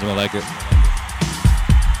 that sounds more like it.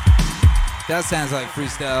 That sounds like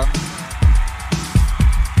freestyle.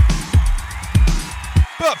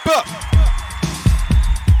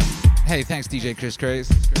 Hey, thanks DJ Chris Craze.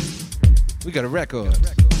 We got a record.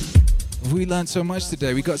 We learned so much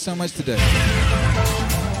today. We got so much today.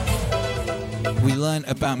 We learned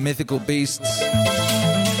about mythical beasts.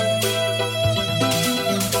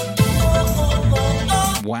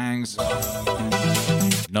 Wangs.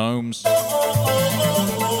 Gnomes.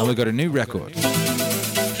 And we got a new record.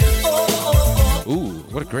 Ooh,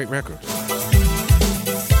 what a great record.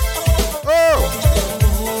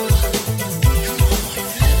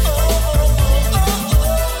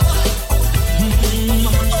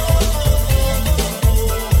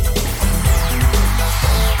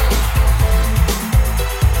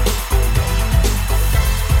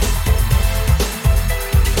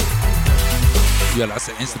 Yeah, that's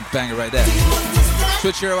an instant banger right there.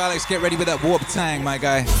 Switch Hero Alex, get ready with that warp tang, my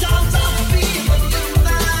guy.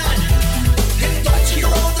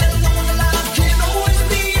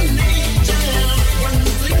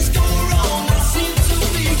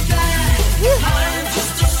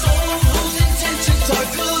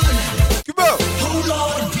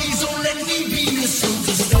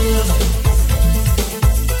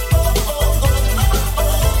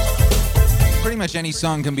 Pretty much any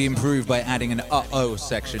song can be improved by adding an uh-oh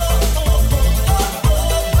section.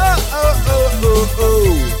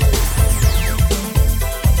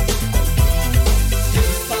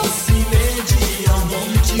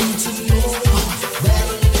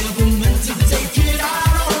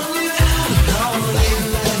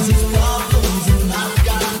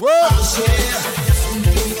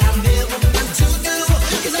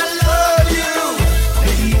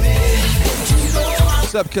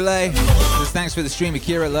 What's up, Calais? Says thanks for the stream,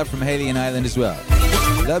 Akira. Love from Haley and Island as well.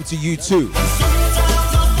 Love to you too.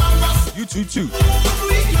 You too.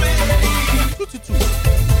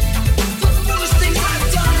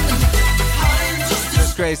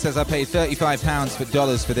 Chris Gray says I paid $35 for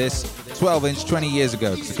dollars for this 12-inch 20 years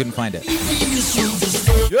ago because I couldn't find it.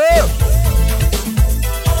 Yeah.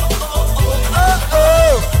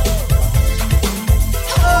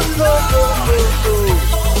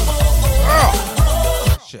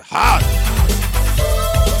 Shit hot.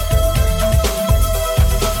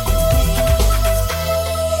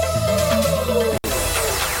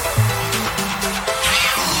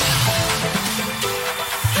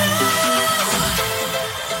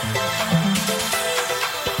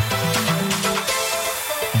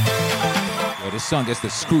 Yo, this song gets the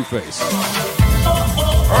screw face.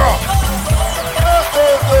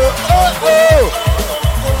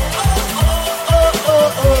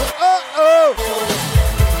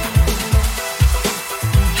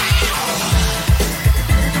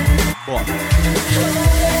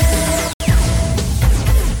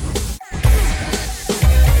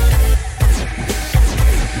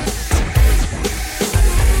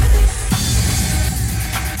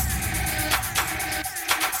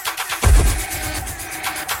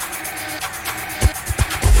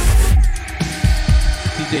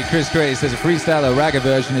 Chris Gray says a freestyle or ragga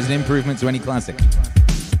version is an improvement to any classic.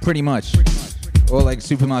 Pretty much. Or like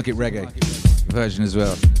supermarket reggae version as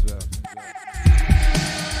well.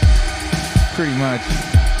 Pretty much.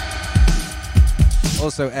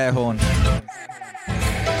 Also air horn.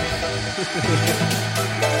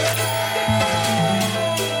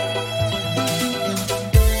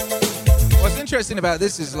 What's interesting about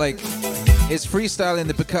this is like it's freestyle in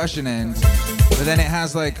the percussion end, but then it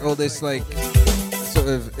has like all this like sort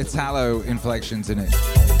of Italo inflections in it.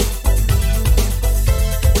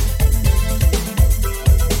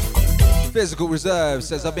 Physical Reserve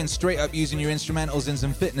says, I've been straight up using your instrumentals in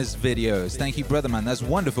some fitness videos. Thank you, brother, man. That's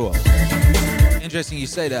wonderful. Interesting you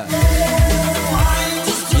say that.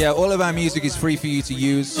 Yeah, all of our music is free for you to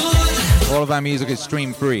use. All of our music is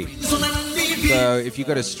stream free. So if you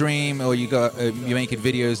got a stream or you're making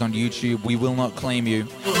videos on YouTube, we will not claim you.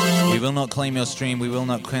 We will not claim your stream. We will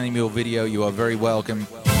not claim your video. You are very welcome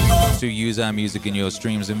to use our music in your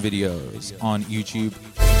streams and videos on YouTube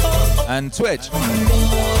and Twitch.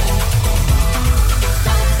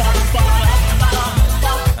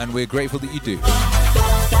 And we're grateful that you do.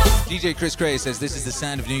 DJ Chris Gray says, this is the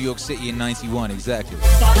sound of New York City in 91. Exactly.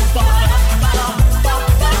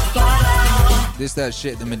 This that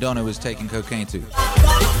shit that Madonna was taking cocaine to.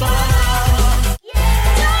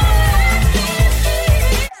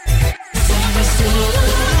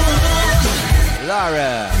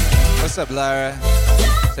 Lara. What's up, Lara?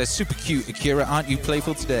 Says, super cute, Akira. Aren't you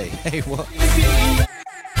playful today? Hey, what?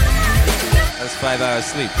 That's 5 hours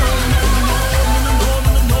sleep.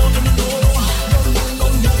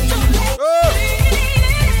 Oh!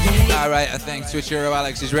 All right, I think Twitch Hero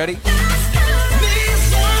Alex is ready.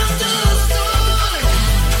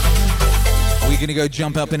 We're going to go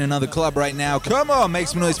jump up in another club right now. Come on, make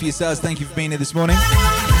some noise for yourselves. Thank you for being here this morning.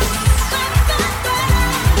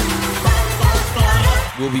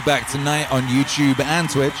 We'll be back tonight on YouTube and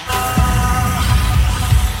Twitch.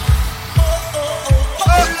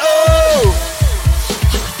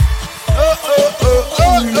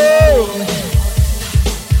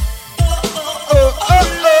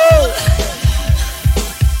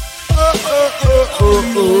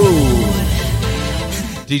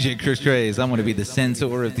 DJ Chris Craze, I want to be the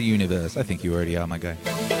centaur of the universe. I think you already are, my guy.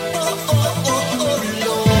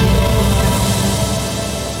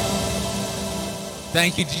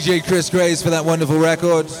 Thank you, DJ Chris Craze, for that wonderful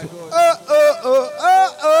record.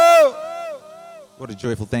 What a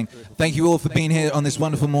joyful thing. Thank you all for being here on this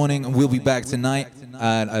wonderful morning, and we'll be back tonight,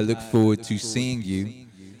 and I look forward to seeing you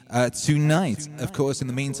tonight. Of course, in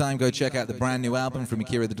the meantime, go check out the brand new album from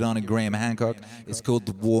Akira the Don and Graham Hancock. It's called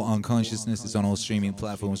The War on Consciousness. It's on all streaming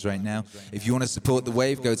platforms right now. If you want to support the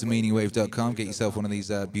wave, go to meaningwave.com, get yourself one of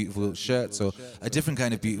these beautiful shirts, or a different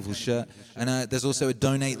kind of beautiful shirt. And there's also a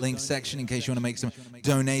donate link section in case you want to make some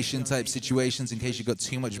donation type situations, in case you've got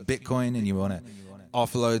too much Bitcoin and you want to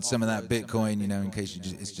offload some of that Bitcoin, you know, in case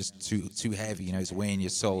it's just too heavy, you know, it's weighing your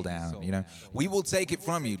soul down, you know. We will take it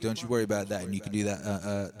from you, don't you worry about that. And you can do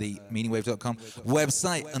that the meaningwave.com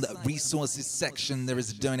website. On the resources section, there is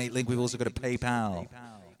a donate link. We've also got a PayPal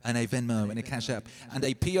and a Venmo and a Cash App and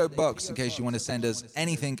a P.O. Box in case you want to send us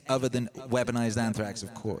anything other than weaponized anthrax,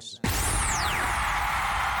 of course.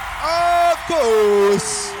 Of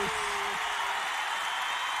course!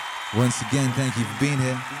 Once again, thank you for being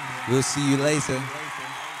here. We'll see you later.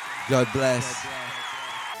 God bless.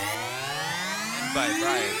 And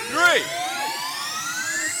bye-bye. 3,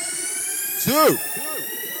 2,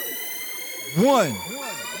 1.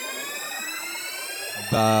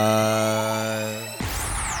 Bye.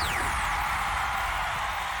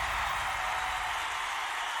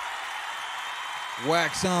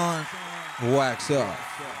 Wax on, wax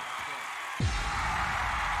off.